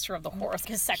master of the horse,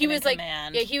 his second in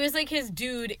command. He was like his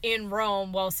dude in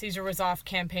Rome while Caesar was off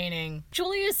campaigning.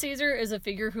 Julius Caesar is a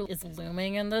figure who is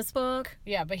looming in this book.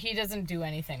 Yeah, but he doesn't do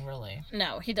anything really.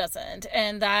 No, he doesn't.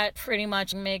 And that pretty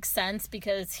much makes sense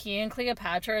because he and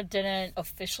Cleopatra didn't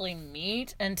officially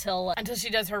meet until she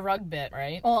does her rug bit,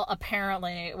 right? Well,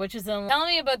 apparently, which is in... Tell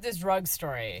me about this rug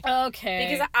story. Okay.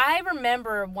 Because I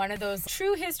remember one of those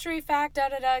true history fact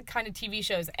kind of TV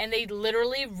shows, and they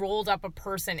literally rolled up a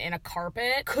person in a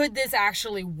carpet. Could this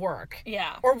actually work?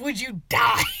 Yeah. Or would you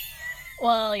die?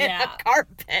 Well, yeah. In a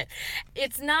carpet.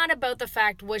 It's not about the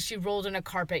fact was she rolled in a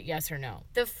carpet, yes or no.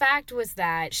 The fact was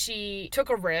that she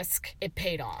took a risk. It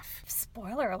paid off.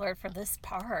 Spoiler alert for this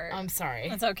part. I'm sorry.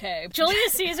 It's okay.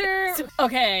 Julius Caesar...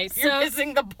 Okay, so... You're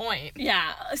missing the point.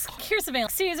 Yeah. Here's the thing.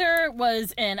 Caesar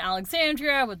was in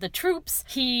Alexandria with the troops.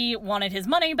 He wanted his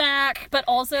money back. But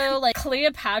also, like,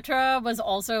 Cleopatra was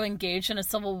also engaged in a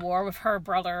civil war with her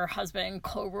brother, husband,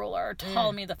 co-ruler,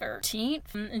 Ptolemy the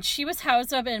 13th. And she was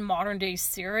housed up in modern-day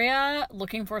Syria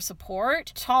looking for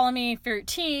support. Ptolemy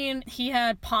 13, he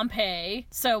had Pompey,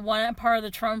 so one part of the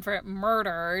triumvirate,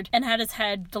 murdered and had his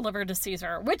head delivered to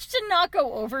Caesar, which did not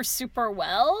go over super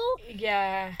well.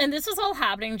 Yeah. And this was all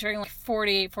happening during like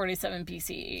 48, 47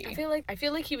 BCE. I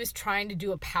feel like he was trying to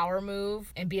do a power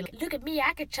move and be like, look at me,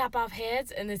 I could chop off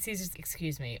heads. And then Caesar's,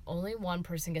 excuse me, only one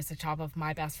person gets to chop off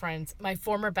my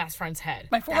former best friend's head.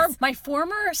 My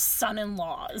former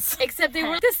son-in-law's. Except they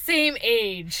were the same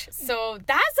age. So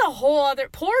that's a whole other...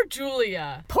 Poor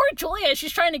Julia. Poor Julia.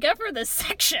 She's trying to get for this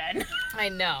section. I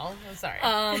know. I'm sorry.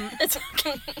 It's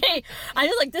okay. I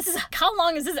was like, how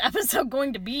long is this episode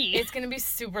going to be? It's going to be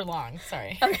super long.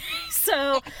 Sorry. Okay,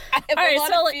 so... I have a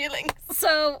lot of feelings.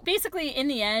 So, basically, in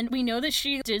the end, we know that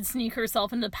she did sneak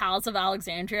herself into the Palace of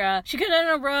Alexandria. She could have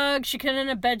in a rug, she could have in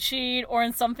a bedsheet, or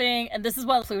in something, and this is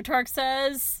what Plutarch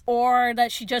says, or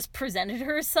that she just presented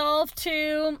herself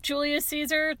to Julius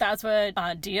Caesar. That's what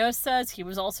Dios says. He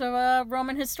was also a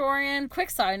Roman historian. Quick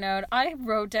side note, I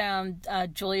wrote down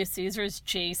Julius Caesar's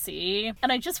JC,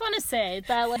 and I just want to say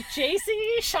that like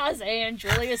JC, Chazé, and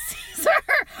Julius Caesar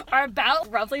are about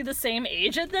roughly the same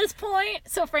age at this point.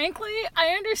 So frankly, I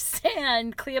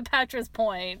understand Cleopatra's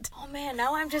point. Oh man,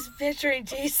 now I'm just picturing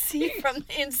JC from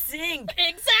NSYNC.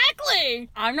 Exactly!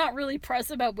 I'm not really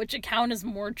pressed about which account is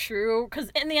more true, because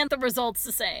in the end, the result's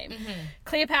the same. Mm-hmm.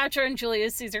 Cleopatra and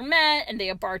Julius Caesar met, and they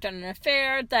embarked on an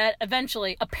affair that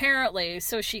eventually, apparently,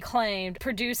 so she claimed,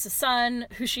 produced a son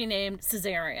who she named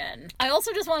Caesarion. I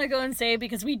also just want to go and say,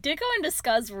 because we did go and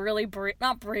discuss really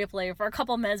not briefly, for a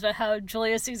couple minutes, about how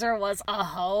Julius Caesar was a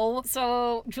hoe.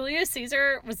 So Julius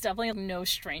Caesar was definitely no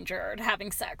stranger to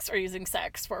having sex or using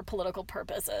sex for political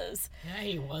purposes. Yeah,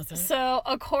 he wasn't. So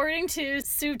according to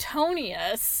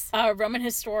Suetonius, a Roman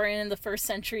historian in the 1st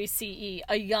century CE,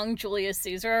 a young Julius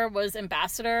Caesar was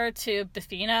ambassador to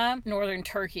Bithynia, northern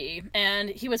Turkey, and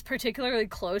he was particularly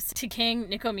close to King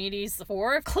Nicomedes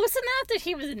IV, close enough that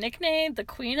he was nicknamed the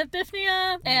Queen of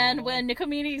Bithynia. And when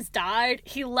Nicomedes died,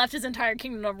 he left his entire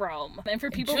kingdom to Rome. And for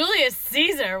people, Julius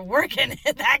Caesar working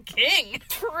at that king,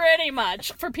 pretty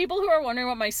much. For people who are wondering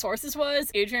what my sources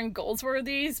was, Adrian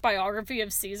Goldsworthy's biography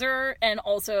of Caesar, and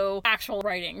also actual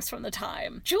writings from the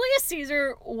time. Julius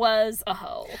Caesar was a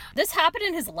hoe. This happened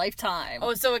in his lifetime.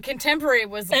 Oh, so a contemporary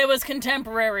was... It was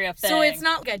contemporary of thing. So it's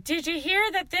not... Did you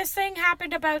hear that this thing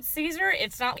happened about Caesar?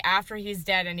 It's not after he's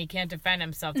dead and he can't defend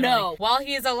himself. They're no. Like, while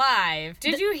he's alive.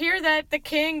 Did you hear that the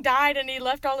king died and he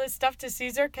left all his stuff to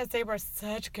Caesar? Because they were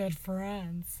such good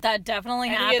friends. That definitely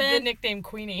happened. He had the nickname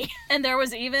Queenie. And there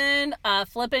was even a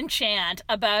flippin' chant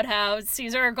about how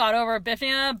Caesar got over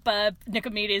Bithynia, but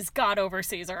Nicomedes got over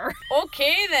Caesar.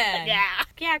 Okay, then. Yeah.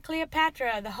 Yeah,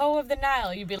 Cleopatra, the hoe of the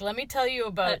Nile. Let me tell you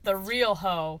about the real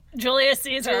hoe. Julius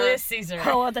Caesar. Julius Caesar.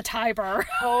 Hoe of the Tiber.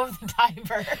 Hoe of the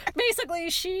Tiber. Basically,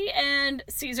 she and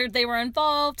Caesar, they were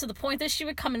involved to the point that she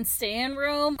would come and stay in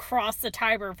Rome, cross the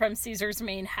Tiber from Caesar's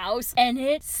main house, and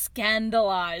it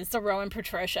scandalized the Roman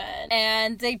patrician.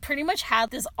 And they pretty much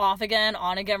had this off-again,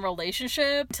 on-again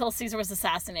relationship until Caesar was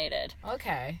assassinated.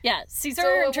 Okay. Yeah, Caesar... So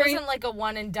it wasn't like a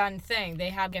one-and-done thing. They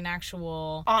had an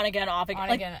actual... On-again,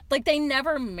 off-again. Like, they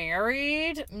never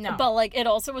married. No. But, like, it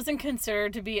also wasn't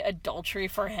considered to be adultery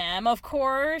for him, of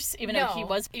course, even though he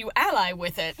was... You ally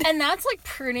with it. And that's, like,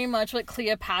 pretty much what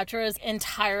Cleopatra's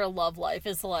entire love life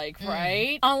is like,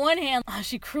 right? On one hand,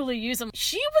 she cruelly used him.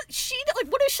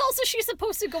 What else is she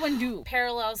supposed to go and do?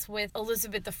 Parallel house with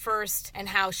Elizabeth I and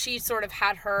how she sort of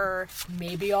had her,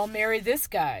 maybe I'll marry this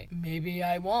guy, maybe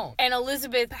I won't. And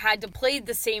Elizabeth had to play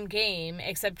the same game,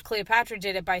 except Cleopatra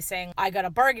did it by saying, I got a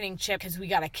bargaining chip because we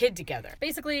got a kid together.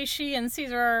 Basically, she and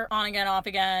Caesar on again, off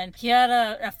again. He had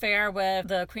an affair with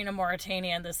the Queen of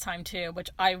Mauritania this time too, which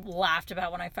I laughed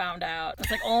about when I found out. I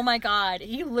was like, oh my god,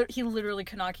 he literally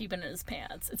could not keep it in his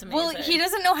pants. It's amazing. Well, he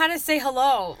doesn't know how to say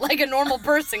hello like a normal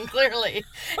person, clearly.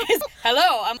 He's,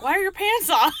 hello, why are your pants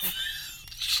off?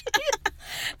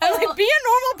 I was like, be a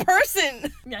normal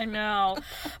person. I know.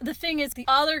 The thing is, the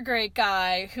other great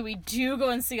guy who we do go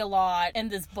and see a lot in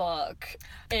this book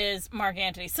is Mark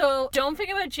Antony. So don't think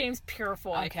about James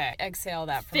Purefoy. Okay, exhale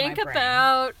that from Think my brain.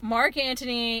 about Mark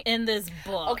Antony in this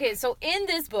book. Okay, so in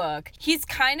this book, he's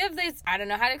kind of this, I don't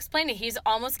know how to explain it. He's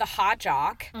almost the hot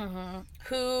jock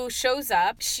who shows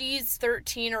up. She's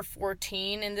 13 or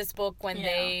 14 in this book when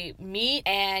they meet,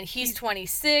 and he's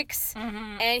 26,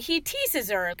 and he teases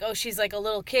her. Oh, she's like a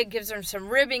little kid, gives her some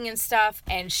ribbing and stuff,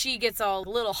 and she gets all a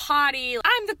little haughty.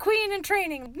 I'm the queen in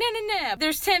training. Nah.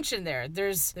 There's tension there.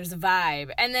 There's a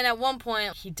vibe. And then at one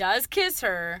point, he does kiss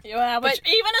her. Yeah, but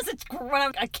even as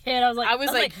a kid, I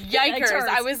was like, yikers.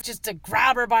 I was just to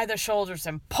grab her by the shoulders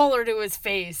and pull her to his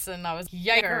face, and I was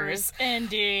yikers.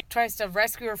 Indeed. Tries to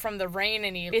rescue her from the rain,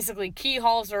 and he basically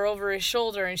keyhauls her over his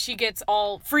shoulder, and she gets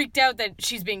all freaked out that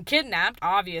she's being kidnapped,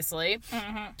 obviously.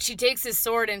 She takes his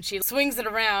sword and she swings it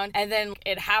around, and then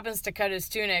it happens to cut his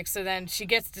tunic, so then she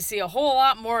gets to see a whole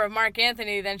lot more of Mark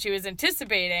Antony than she was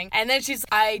anticipating. And then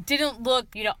I didn't look,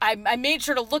 I made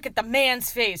sure to look at the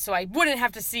man's face so I wouldn't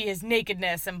have to see his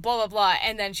nakedness and blah, blah, blah.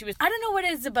 And then she was, I don't know what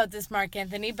it is about this Mark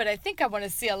Antony, but I think I want to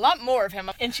see a lot more of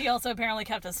him. And she also apparently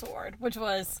kept a sword, which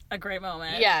was a great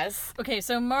moment. Yes. Okay,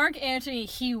 so Mark Antony,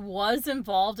 he was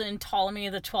involved in Ptolemy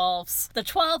the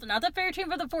 12th, not the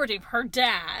 13th or the 14th, her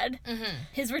dad,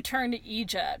 his return to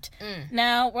Egypt.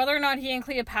 Now, whether or not he and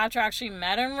Cleopatra actually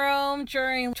met in Rome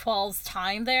during 12's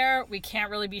time there, we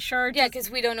can't really be sure. Yeah, because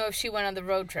we don't know if she went on the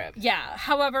road trip. Yeah,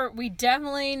 however, we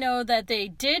definitely know that they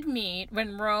did meet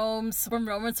when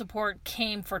Roman support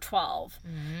came for 12.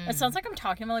 It sounds like I'm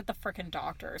talking about like the frickin'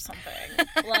 doctor or something.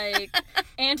 Like,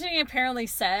 Antony apparently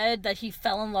said that he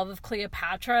fell in love with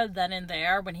Cleopatra then and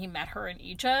there when he met her in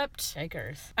Egypt.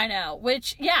 Shakers. I know,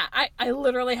 which, yeah, I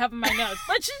literally have in my notes,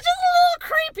 but she's just a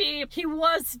little creepy. He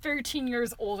was 13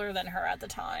 years older than her at the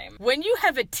time. When you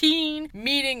have a teen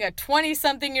meeting a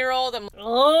 20-something-year-old, I'm like,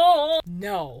 oh,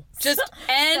 no. Just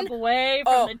step away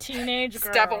from the teenage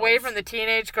girl. Step away from the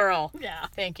teenage girl. Yeah.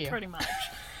 Thank you. Pretty much.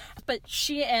 But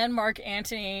she and Mark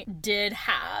Antony did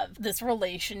have this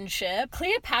relationship.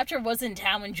 Cleopatra was in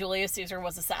town when Julius Caesar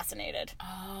was assassinated.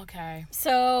 Oh, okay.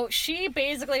 So she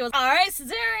basically was, all right,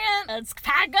 Caesarion, let's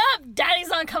pack up. Daddy's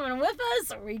not coming with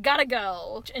us. We gotta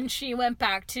go. And she went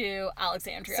back to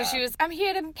Alexandria. So she was, I'm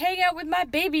here to hang out with my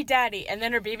baby daddy. And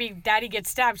then her baby daddy gets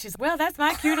stabbed. She's, well, that's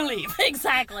my cue to leave.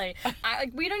 Exactly.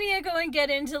 We don't need to go and get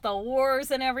into the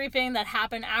wars and everything that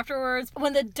happened afterwards.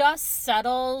 When the dust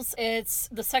settles, it's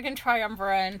the second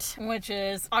triumvirate, which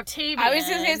is Octavian. I was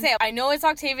just gonna say, I know it's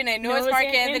Octavian, I know it's Mark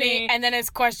Antony, and then it's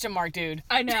question mark, dude.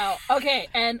 I know. Okay,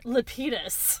 and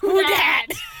Lepidus. Who dat?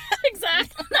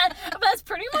 Exactly. That's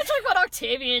pretty much like what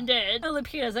Octavian did.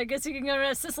 Lepidus, I guess you can go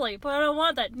to Sicily, but I don't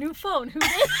want that new phone. Who did?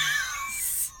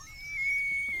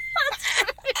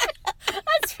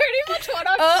 That's pretty much what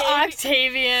Octavian... Oh,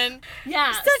 Octavian.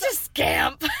 Yeah. Such a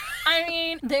scamp. I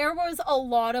mean, there was a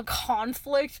lot of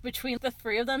conflict between the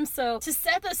three of them. So to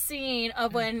set the scene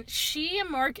of when she and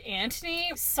Mark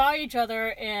Antony saw each other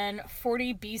in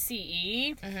 40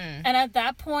 BCE, and at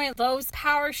that point, those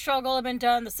power struggle had been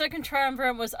done. The second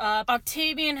triumvirate was up.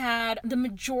 Octavian had the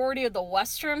majority of the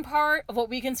western part of what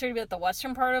we consider to be like the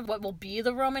western part of what will be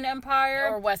the Roman Empire.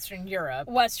 Or Western Europe.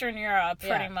 Western Europe,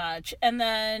 pretty much. And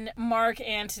then Mark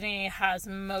Antony has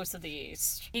most of the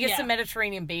East. He gets the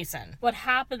Mediterranean basin. What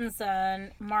happens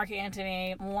then, Mark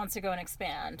Antony wants to go and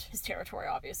expand his territory,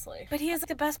 obviously. But he has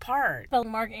the best part. But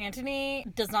Mark Antony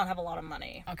does not have a lot of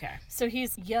money. Okay. So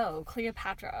he's, yo,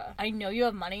 Cleopatra, I know you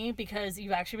have money because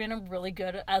you've actually been really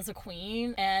good as a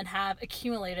queen and have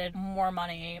accumulated more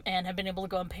money and have been able to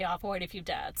go and pay off quite a few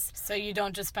debts. So you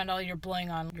don't just spend all your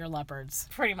bling on your leopards.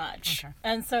 Pretty much. Okay.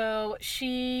 And so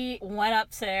she went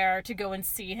up there to go and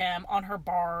see him on her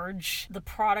barge. The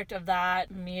product of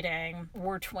that meeting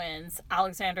were twins,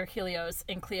 Alexander Alexander Helios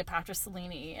and Cleopatra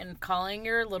Selene. And calling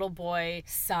your little boy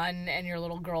Sun and your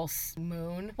little girl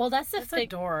Moon. Well, that's the thing.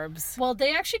 Adorbs. Well,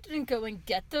 they actually didn't go and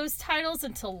get those titles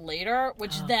until later,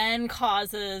 which then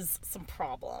causes some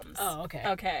problems. Oh, okay.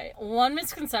 Okay. One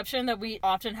misconception that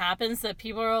often happens that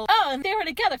people are like, oh, and they were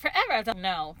together forever.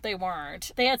 No, they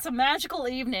weren't. They had some magical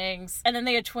evenings, and then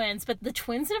they had twins, but the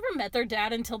twins never met their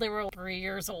dad until they were 3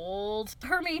 years old.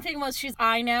 Her main thing was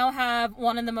I now have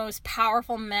one of the most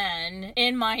powerful men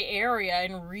in my area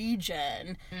and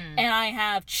region, and I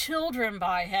have children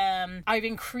by him. I've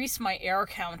increased my heir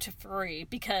count to 3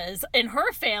 because in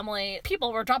her family,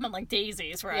 people were dropping like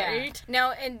daisies, right? Yeah.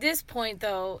 Now, at this point,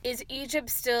 though, is Egypt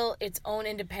still its own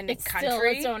independent country? It's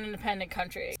still its own independent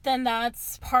country. Then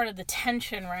that's part of the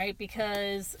tension, right?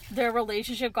 Because their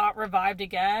relationship got revived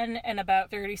again in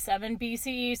about 37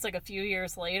 BCE, so like a few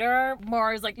years later.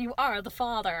 Mars like, you are the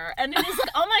father. And he's like,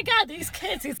 oh my god, these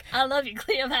kids. He's, I love you,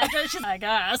 Cleopatra. She's like, I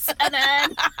guess. And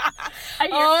then...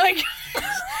 oh my god.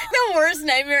 The worst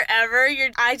nightmare ever.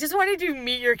 I just wanted to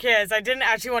meet your kids. I didn't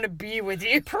actually want to be with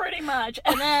you. Pretty much.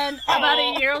 And then about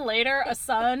a year later, a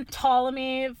son,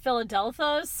 Ptolemy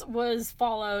Philadelphus, was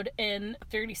followed in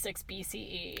 36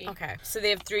 BCE. Okay. So they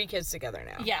have 3 kids together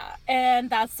now. Yeah. And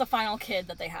that's the final kid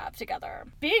that they have together.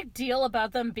 Big deal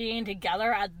about them being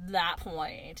together at that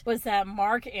point was that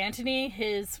Mark Antony,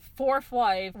 his 4th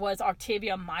wife, was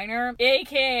Octavia Minor,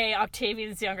 aka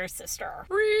Octavian's younger sister.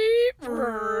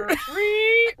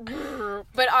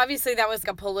 But obviously that was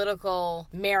like a political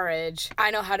marriage.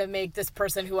 I know how to make this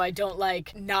person who I don't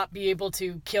like not be able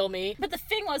to kill me. But the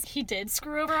thing was, he did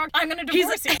screw over. I'm gonna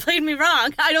divorce you. He played me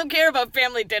wrong. I don't care about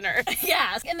family dinner.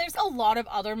 Yes, and there's a lot of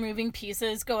other moving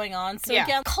pieces going on. So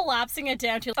again, collapsing it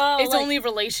down to it's only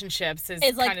relationships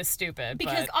is kind of stupid.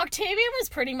 Because Octavian was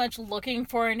pretty much looking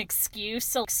for an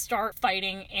excuse to start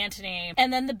fighting Antony.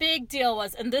 And then the big deal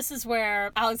was, and this is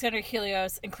where Alexander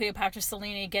Helios and Cleopatra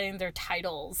Selene getting their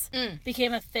titles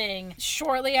became a thing.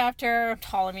 Shortly after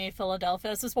Ptolemy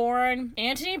Philadelphus was born,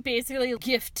 Antony basically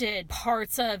gifted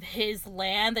parts of his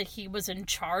land that he was in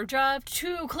charge of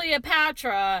to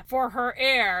Cleopatra for her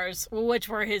heirs, which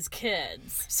were his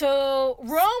kids. So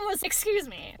Rome was, excuse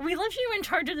me, we left you in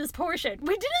charge of this portion.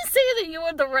 We didn't say that you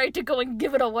had the right to go and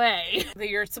give it away. That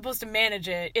you're supposed to manage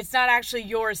it. It's not actually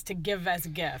yours to give as a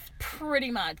gift.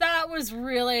 Pretty much. That was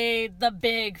really the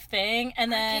big thing.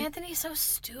 And then Anthony's so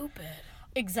stupid.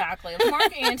 Exactly.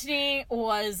 Mark Antony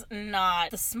was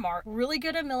not the smart, really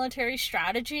good at military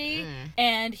strategy,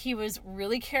 and he was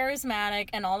really charismatic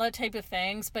and all that type of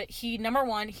things, but number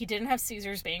one, he didn't have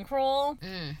Caesar's bankroll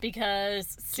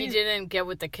because he didn't get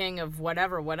with the king of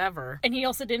whatever. And he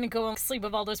also didn't go and sleep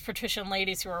with all those patrician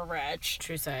ladies who were rich.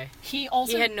 True say. He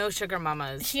had no sugar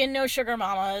mamas.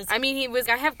 I mean,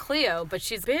 I have Cleo, but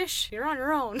she's bish. You're on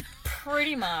your own.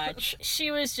 Pretty much.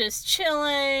 She was just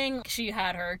chilling. She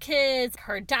had her kids.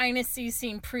 Her dynasty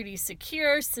seemed pretty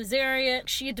secure. Caesarion,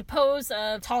 she had deposed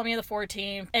of Ptolemy the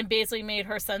 14th and basically made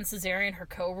her son Caesarion her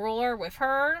co-ruler with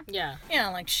her. Yeah.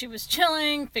 She was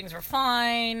chilling. Things were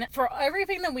fine. For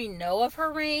everything that we know of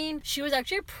her reign, she was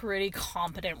actually a pretty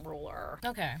competent ruler.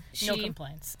 Okay. No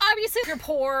complaints. Obviously, if you're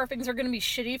poor, things are going to be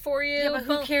shitty for you. Yeah, but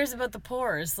who cares about the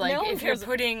poors? If you're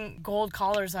putting gold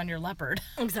collars on your leopard.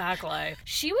 Exactly.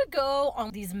 She would go on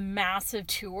these massive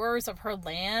tours of her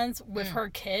lands with her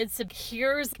kids to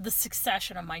here's the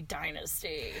succession of my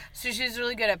dynasty. So she's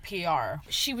really good at PR.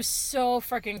 She was so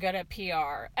freaking good at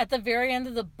PR. At the very end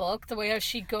of the book, the way how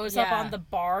she goes up on the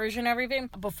barge and everything.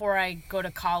 Before I go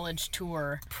to college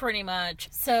tour. Pretty much.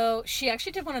 So she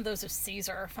actually did one of those with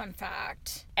Caesar, fun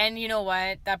fact. And you know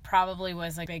what? That probably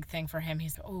was a big thing for him.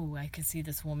 He's, I could see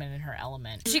this woman in her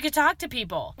element. She could talk to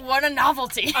people. What a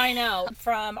novelty. I know.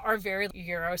 From our very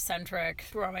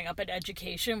Eurocentric growing up in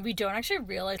education, we don't actually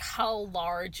realize how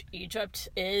large Egypt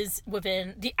is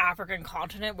within the African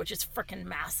continent, which is freaking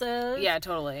massive. Yeah,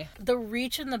 totally. The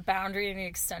reach and the boundary and the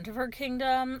extent of her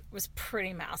kingdom was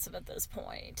pretty massive at this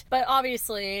point. But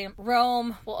obviously,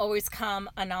 Rome will always come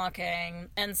a-knocking.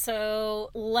 And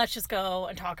so let's just go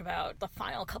and talk about the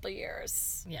final couple of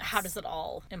years. Yes. How does it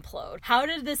all implode? How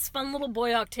did this fun little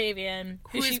boy Octavian,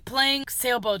 who's playing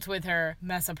sailboats with her,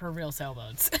 mess up her real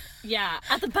sailboats? Yeah,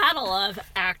 at the Battle of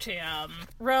Actium.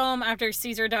 Rome, after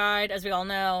Caesar died, as we all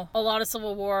know, a lot of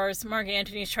civil wars. Mark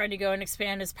Antony's trying to go and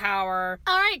expand his power.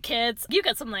 All right, kids, you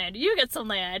get some land. You get some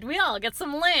land. We all get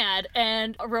some land.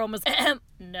 And Rome was,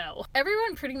 no.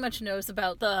 Everyone pretty much knows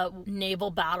about the naval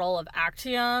battle of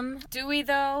Actium. Do we,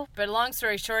 though? But long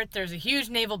story short, there's a huge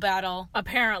naval battle.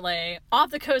 Apparently, off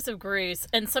the coast of Greece.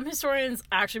 And some historians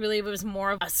actually believe it was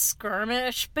more of a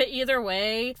skirmish. But either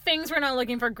way, things were not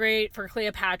looking for great for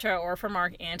Cleopatra or for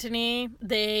Mark Antony. Antony,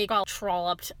 they got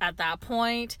trolloped at that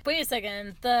point. Wait a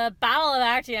second, the Battle of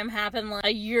Actium happened like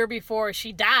a year before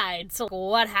she died, so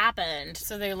what happened?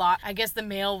 So they lost. I guess the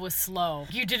mail was slow.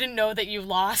 You didn't know that you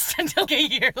lost until a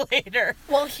year later.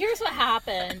 Well, here's what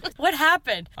happened. What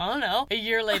happened? I don't know. A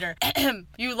year later,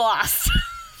 you lost.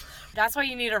 That's why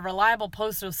you need a reliable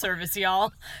postal service,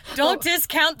 y'all. Don't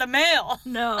discount the mail.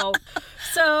 No.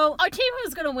 So Octavian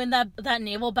was going to win that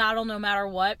naval battle no matter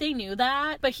what. They knew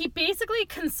that. But he basically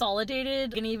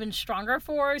consolidated an even stronger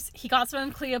force. He got some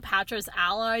of Cleopatra's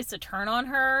allies to turn on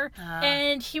her.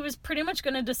 And he was pretty much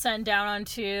going to descend down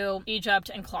onto Egypt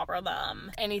and clobber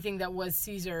them. Anything that was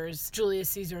Caesar's, Julius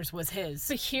Caesar's, was his.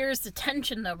 So here's the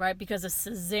tension, though, right? Because of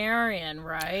Caesarion,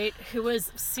 right? Who was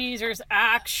Caesar's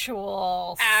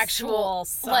actual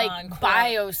son, like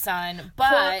bio son,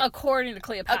 but according to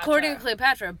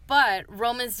Cleopatra. But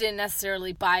Romans didn't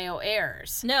necessarily bio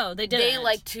heirs. No, they didn't. They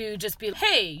like to just be,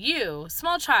 hey, you,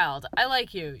 small child, I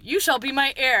like you. You shall be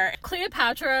my heir.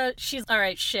 Cleopatra, she's all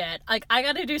right. Shit, like I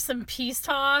got to do some peace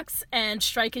talks and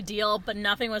strike a deal, but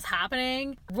nothing was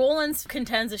happening. Roland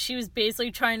contends that she was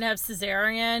basically trying to have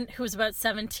Caesarion, who was about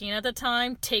 17 at the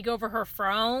time, take over her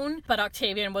throne, but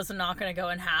Octavian was not going to go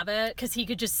and have it because he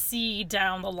could just see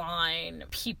down the line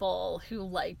people who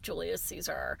liked Julius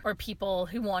Caesar or people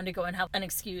who wanted to go and have an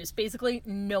excuse. Basically,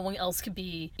 no one else could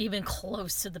be even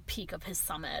close to the peak of his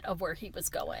summit of where he was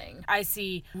going. I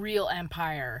see real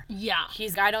empire. Yeah.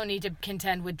 I don't need to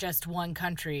contend with just one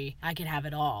country. I can have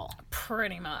it all.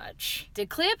 Pretty much. Did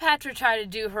Cleopatra try to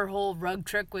do her whole rug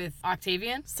trick with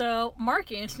Octavian? So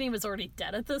Mark Antony was already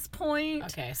dead at this point.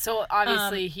 Okay, so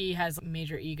obviously he has a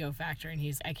major ego factor and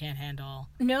I can't handle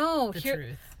the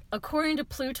truth. According to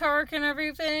Plutarch and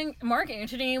everything, Mark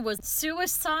Antony was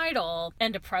suicidal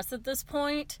and depressed at this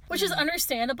point, which is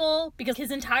understandable because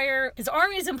his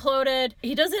army's imploded.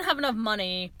 He doesn't have enough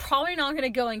money. Probably not going to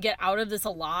go and get out of this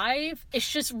alive.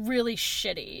 It's just really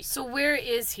shitty. So where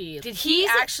is he? Did he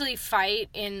actually fight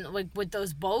in with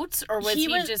those boats, or was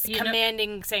he just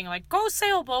commanding, saying like, "Go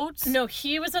sail boats"? No,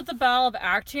 he was at the Battle of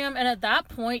Actium, and at that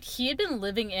point, he had been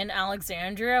living in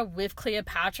Alexandria with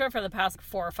Cleopatra for the past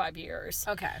 4 or 5 years.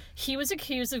 Okay. He was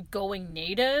accused of going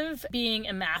native, being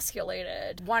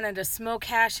emasculated. Wanted to smoke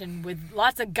hash and with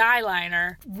lots of guy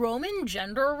liner. Roman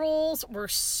gender roles were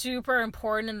super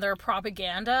important in their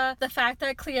propaganda. The fact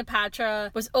that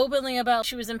Cleopatra was openly about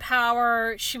she was in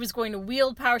power, she was going to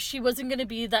wield power, she wasn't going to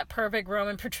be that perfect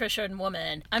Roman patrician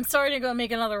woman. I'm sorry to go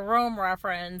make another Rome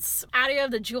reference. Adia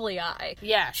the Julii.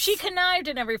 Yes. She connived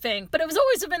and everything, but it was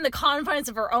always within the confines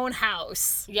of her own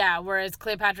house. Yeah, whereas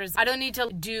Cleopatra's, I don't need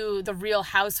to do the real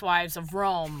housewives of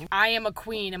Rome. I am a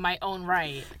queen in my own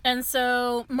right. And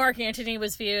so Mark Antony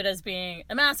was viewed as being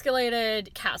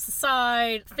emasculated, cast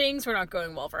aside. Things were not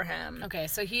going well for him. Okay,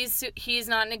 so he's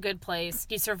not in a good place.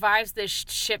 He survives this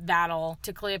ship battle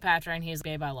to Cleopatra and he's,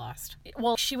 babe, I lost.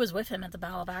 Well, she was with him at the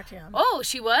Battle of Actium. Oh,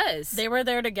 she was? They were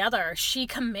there together. She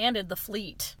commanded the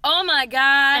fleet. Oh my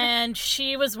god. And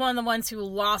she was one of the ones who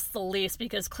lost the least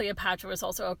because Cleopatra was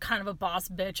also kind of a boss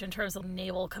bitch in terms of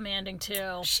naval commanding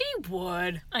too. She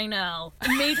would. I know.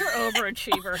 Major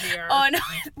overachiever here. Oh, no.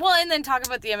 Well, and then talk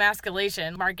about the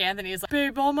emasculation. Mark Antony is like,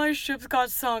 babe, all my ships got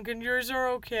sunk and yours are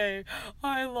okay.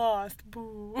 I lost.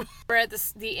 Boo. We're at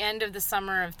the end of the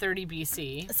summer of 30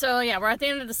 BC. So, yeah, we're at the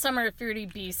end of the summer of 30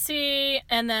 BC.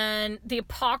 And then the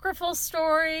apocryphal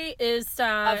story is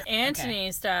that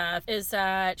Antony's death is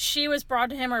that she was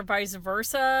brought to him or vice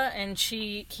versa. And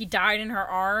he died in her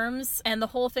arms. And the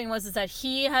whole thing was that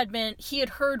he had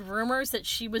heard rumors that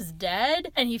she was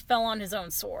dead. And he fell on his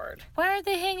own sword. Why are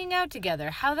they hanging out together?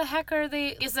 How the heck are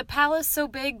they? Is the palace so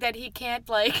big that he can't,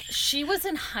 like... She was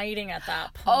in hiding at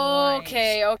that point.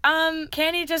 Okay.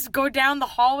 Can he just go down the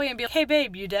hallway and be like, hey,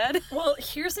 babe, you dead? Well,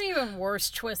 here's an even worse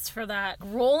twist for that.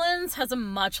 Rollins has a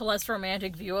much less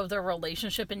romantic view of their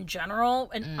relationship in general,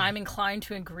 and I'm inclined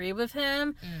to agree with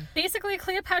him. Basically,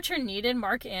 Cleopatra needed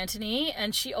Mark Antony,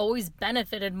 and she always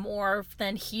benefited more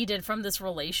than he did from this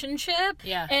relationship.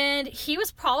 Yeah. And he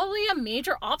was probably a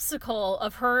major obstacle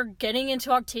of her getting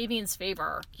into Octavian's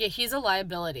favor. Yeah, he's a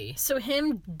liability. So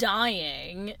him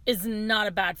dying is not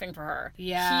a bad thing for her.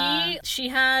 Yeah. She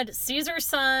had Caesar's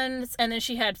sons, and then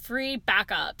she had 3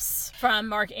 backups from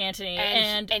Mark Antony.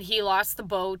 And he lost the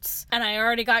boats. And I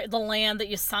already got the land that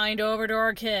you signed over to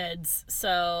our kids.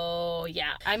 So,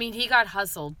 yeah. I mean, he got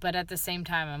hustled, but at the same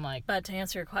time, I'm like... But to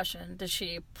answer your question, did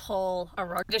she pull a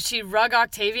rug? Did she rug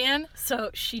Octavian? So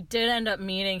she did end up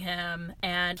meeting him,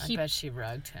 and I bet she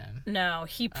rugged him. No,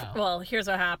 well, here's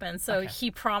what happened. So he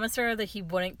promised her that he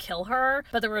wouldn't kill her,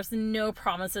 but there was no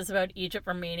promises about Egypt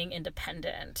remaining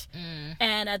independent.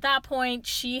 And at that point,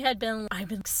 she had been, I've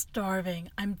been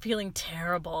starving, I'm feeling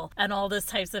terrible, and all this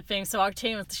types of things. So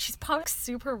Octavian, she's probably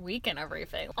super weak and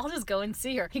everything. I'll just go and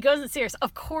see her. He goes and sees her. So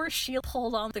of course, she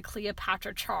pulled on the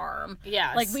Cleopatra charm.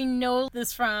 Yes. Like, we know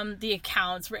this from the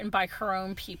accounts written by her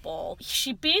own people.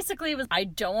 She basically was, I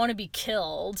don't want to be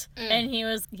killed. And he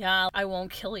was, yeah, I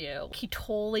won't kill you. He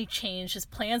totally changed his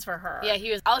plans for her. Yeah,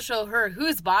 he was, I'll show her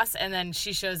who's boss, and then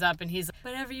she shows up and he's like,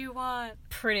 whatever you want.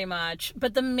 Pretty much.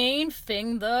 But the main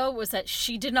thing, though, was that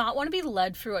she did not want to be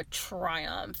led through a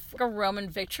triumph, like a Roman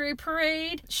victory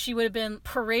parade. She would have been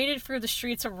paraded through the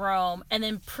streets of Rome and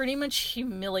then pretty much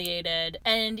humiliated.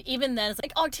 And even then, it's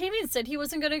like, Octavian said he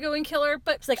wasn't going to go and kill her,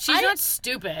 but it's like, she's not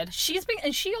stupid.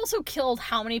 And she also killed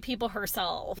how many people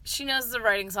herself? She knows the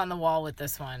writing's on the wall with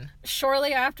this one.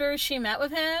 Shortly after she met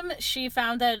with him, she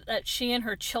found that she and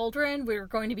her children were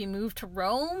going to be moved to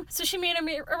Rome, so she made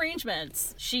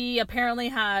arrangements. She apparently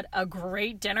had a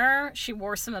great dinner. She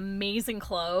wore some amazing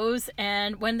clothes,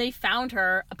 and when they found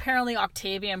her, apparently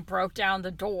Octavian broke down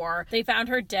the door. They found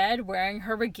her dead, wearing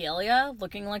her regalia,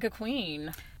 looking like a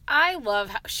queen. I love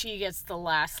how she gets the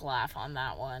last laugh on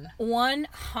that one.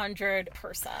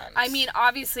 100%. I mean,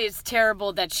 obviously it's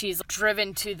terrible that she's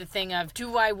driven to the thing of,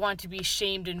 do I want to be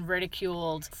shamed and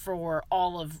ridiculed for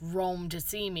all of Rome to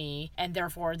see me, and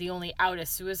therefore the only out is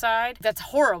suicide? That's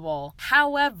horrible.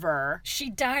 However, she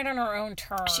died on her own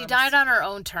terms. She died on her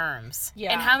own terms.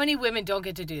 Yeah. And how many women don't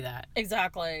get to do that?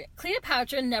 Exactly.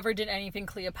 Cleopatra never did anything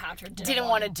Cleopatra didn't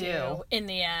want to do in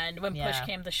the end when push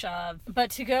came to shove.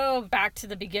 But to go back to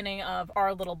the beginning of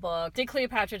our little book, did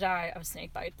Cleopatra die of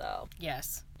snakebite, though?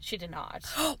 Yes. She did not.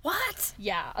 What?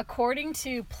 Yeah, according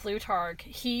to Plutarch,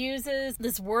 he uses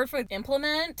this word for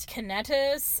implement,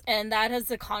 kinetis, and that has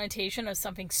the connotation of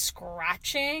something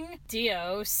scratching.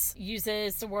 Dios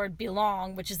uses the word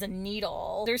belong, which is a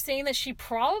needle. They're saying that she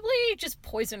probably just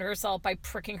poisoned herself by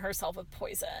pricking herself with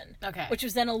poison. Okay. Which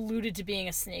was then alluded to being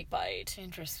a snake bite.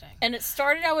 Interesting. And it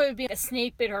started out with being a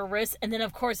snake bit her wrist, and then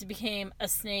of course it became a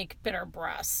snake bit her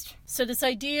breast. So this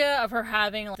idea of her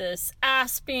having this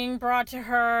ass being brought to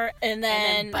her, and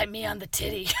then bite me on the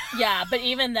titty. Yeah, but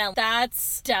even then,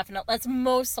 that's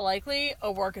most likely a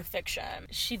work of fiction.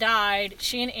 She died.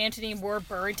 She and Antony were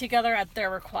buried together at their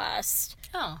request.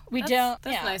 Oh, that's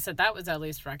nice that was at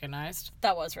least recognized.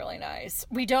 That was really nice.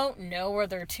 We don't know where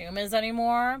their tomb is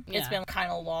anymore. Yeah. It's been kind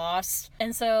of lost.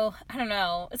 And so, I don't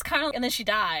know. It's kind of, and then she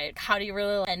died. How do you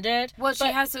really end it? Well,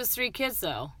 she has those 3 kids,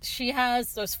 though. She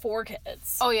has those 4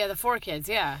 kids. Oh, yeah, the 4 kids,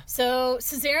 yeah. So,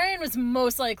 Caesarion was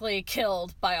most likely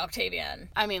killed by Octavian.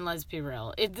 I mean, let's be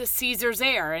real. The Caesar's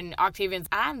heir, and Octavian's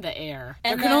I'm the heir.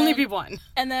 There can only be one.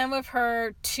 And then with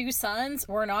her 2 sons,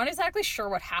 we're not exactly sure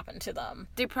what happened to them.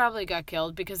 They probably got killed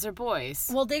because they're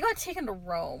boys. Well, they got taken to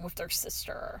Rome with their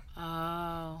sister.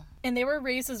 Oh. And they were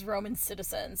raised as Roman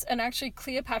citizens. And actually,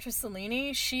 Cleopatra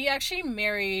Selene, she actually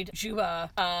married Juba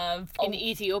of... In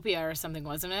Ethiopia or something,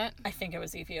 wasn't it? I think it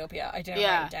was Ethiopia. I didn't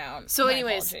write it down. So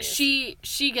anyways,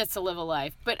 she gets to live a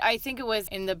life. But I think it was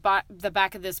in the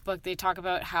back of this book, they talk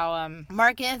about how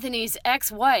Mark Antony's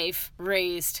ex-wife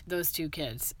raised those 2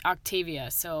 kids,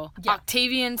 Octavia. So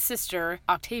Octavian's sister,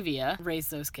 Octavia,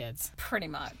 raised those kids. Pretty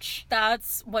much.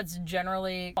 That's what's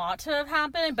generally thought to have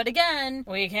happened. But again,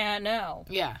 we can't know.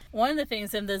 Yeah. One of the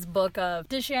things in this book of,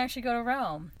 did she actually go to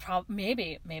Rome?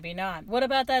 Maybe, maybe not. What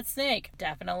about that snake?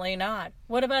 Definitely not.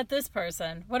 What about this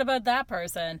person? What about that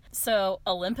person? So,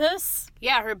 Olympus?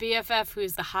 Yeah, her BFF,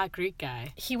 who's the hot Greek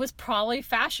guy. He was probably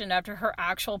fashioned after her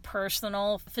actual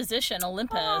personal physician,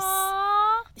 Olympus.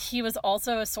 Aww. He was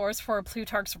also a source for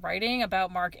Plutarch's writing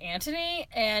about Mark Antony,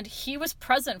 and he was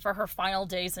present for her final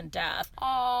days and death.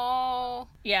 Oh.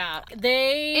 Yeah,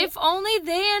 if only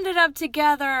they ended up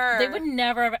together. They would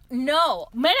never have... No,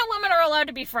 men and women are allowed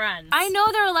to be friends. I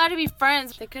know they're allowed to be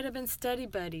friends. They could have been study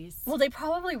buddies. Well, they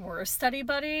probably were study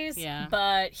buddies. Yeah.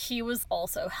 But he was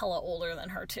also hella older than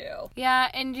her, too. Yeah,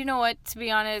 and you know what? To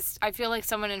be honest, I feel like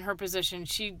someone in her position,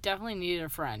 she definitely needed a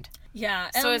friend. Yeah.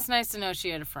 So it's nice to know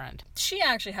she had a friend. She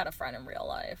actually had a friend in real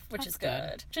life, which is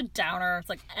good. Just a downer. It's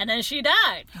like, and then she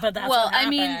died. But that's what happened. I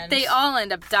mean, they all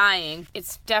end up dying.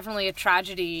 It's definitely a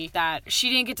tragedy that she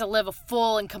didn't get to live a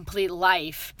full and complete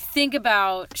life. Think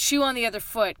about, shoe on the other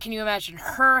foot, can you imagine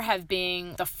her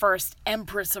being the first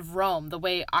empress of Rome, the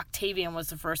way Octavian was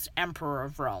the first emperor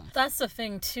of Rome? That's the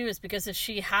thing, too, is because if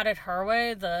she had it her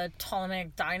way, the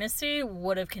Ptolemaic dynasty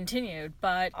would have continued.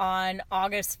 But on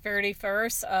August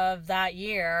 31st of that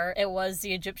year, it was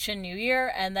the Egyptian New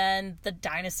Year, and then the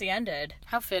dynasty ended.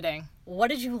 How fitting. what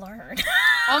did you learn?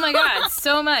 Oh my God,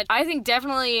 so much. I think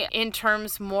definitely in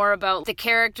terms more about the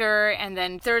character, and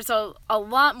then there's a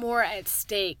lot more at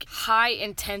stake. High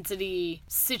intensity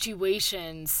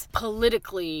situations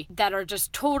politically that are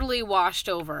just totally washed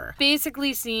over.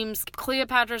 Basically seems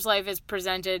Cleopatra's life is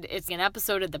presented, it's an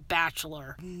episode of The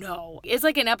Bachelor. No. It's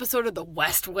like an episode of The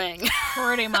West Wing.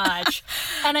 Pretty much.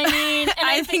 And I mean... And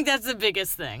I think that's the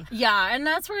biggest thing. Yeah, and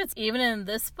that's where it's even in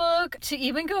this book, to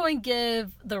even go and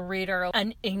give the reader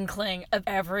an inkling of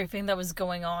everything that was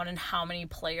going on and how many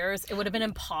players, it would have been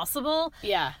impossible.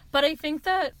 Yeah. But I think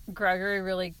that Gregory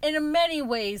really, in many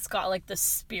ways, got like the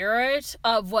spirit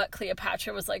of what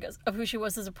Cleopatra was like, of who she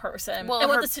was as a person, and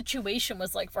what the situation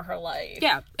was like for her life.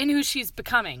 Yeah, and who she's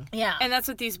becoming. Yeah. And that's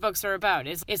what these books are about,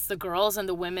 is it's the girls and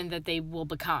the women that they will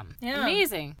become. Yeah.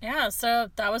 Amazing. Yeah, so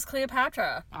that was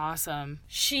Cleopatra. Awesome.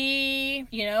 She,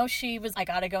 she was, I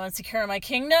gotta go and secure my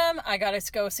kingdom. I gotta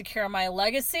go secure my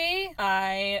legacy.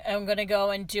 I am gonna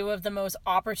go and do of the most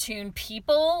opportune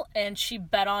people. And she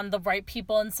bet on the right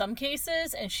people in some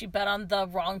cases, and she bet on the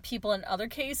wrong people in other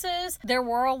cases. There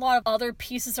were a lot of other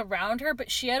pieces around her, but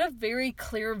she had a very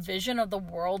clear vision of the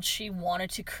world she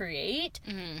wanted to create,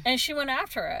 and she went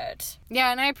after it.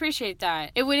 Yeah, and I appreciate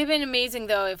that. It would have been amazing,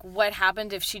 though, if what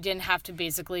happened if she didn't have to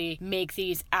basically make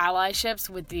these allyships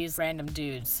with these random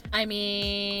dudes. I mean,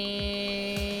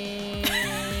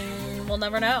 we'll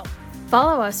never know.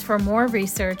 Follow us for more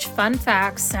research, fun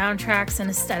facts, soundtracks, and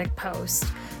aesthetic posts.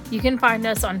 You can find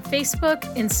us on Facebook,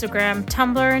 Instagram,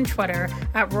 Tumblr, and Twitter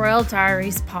at Royal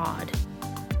Diaries Pod.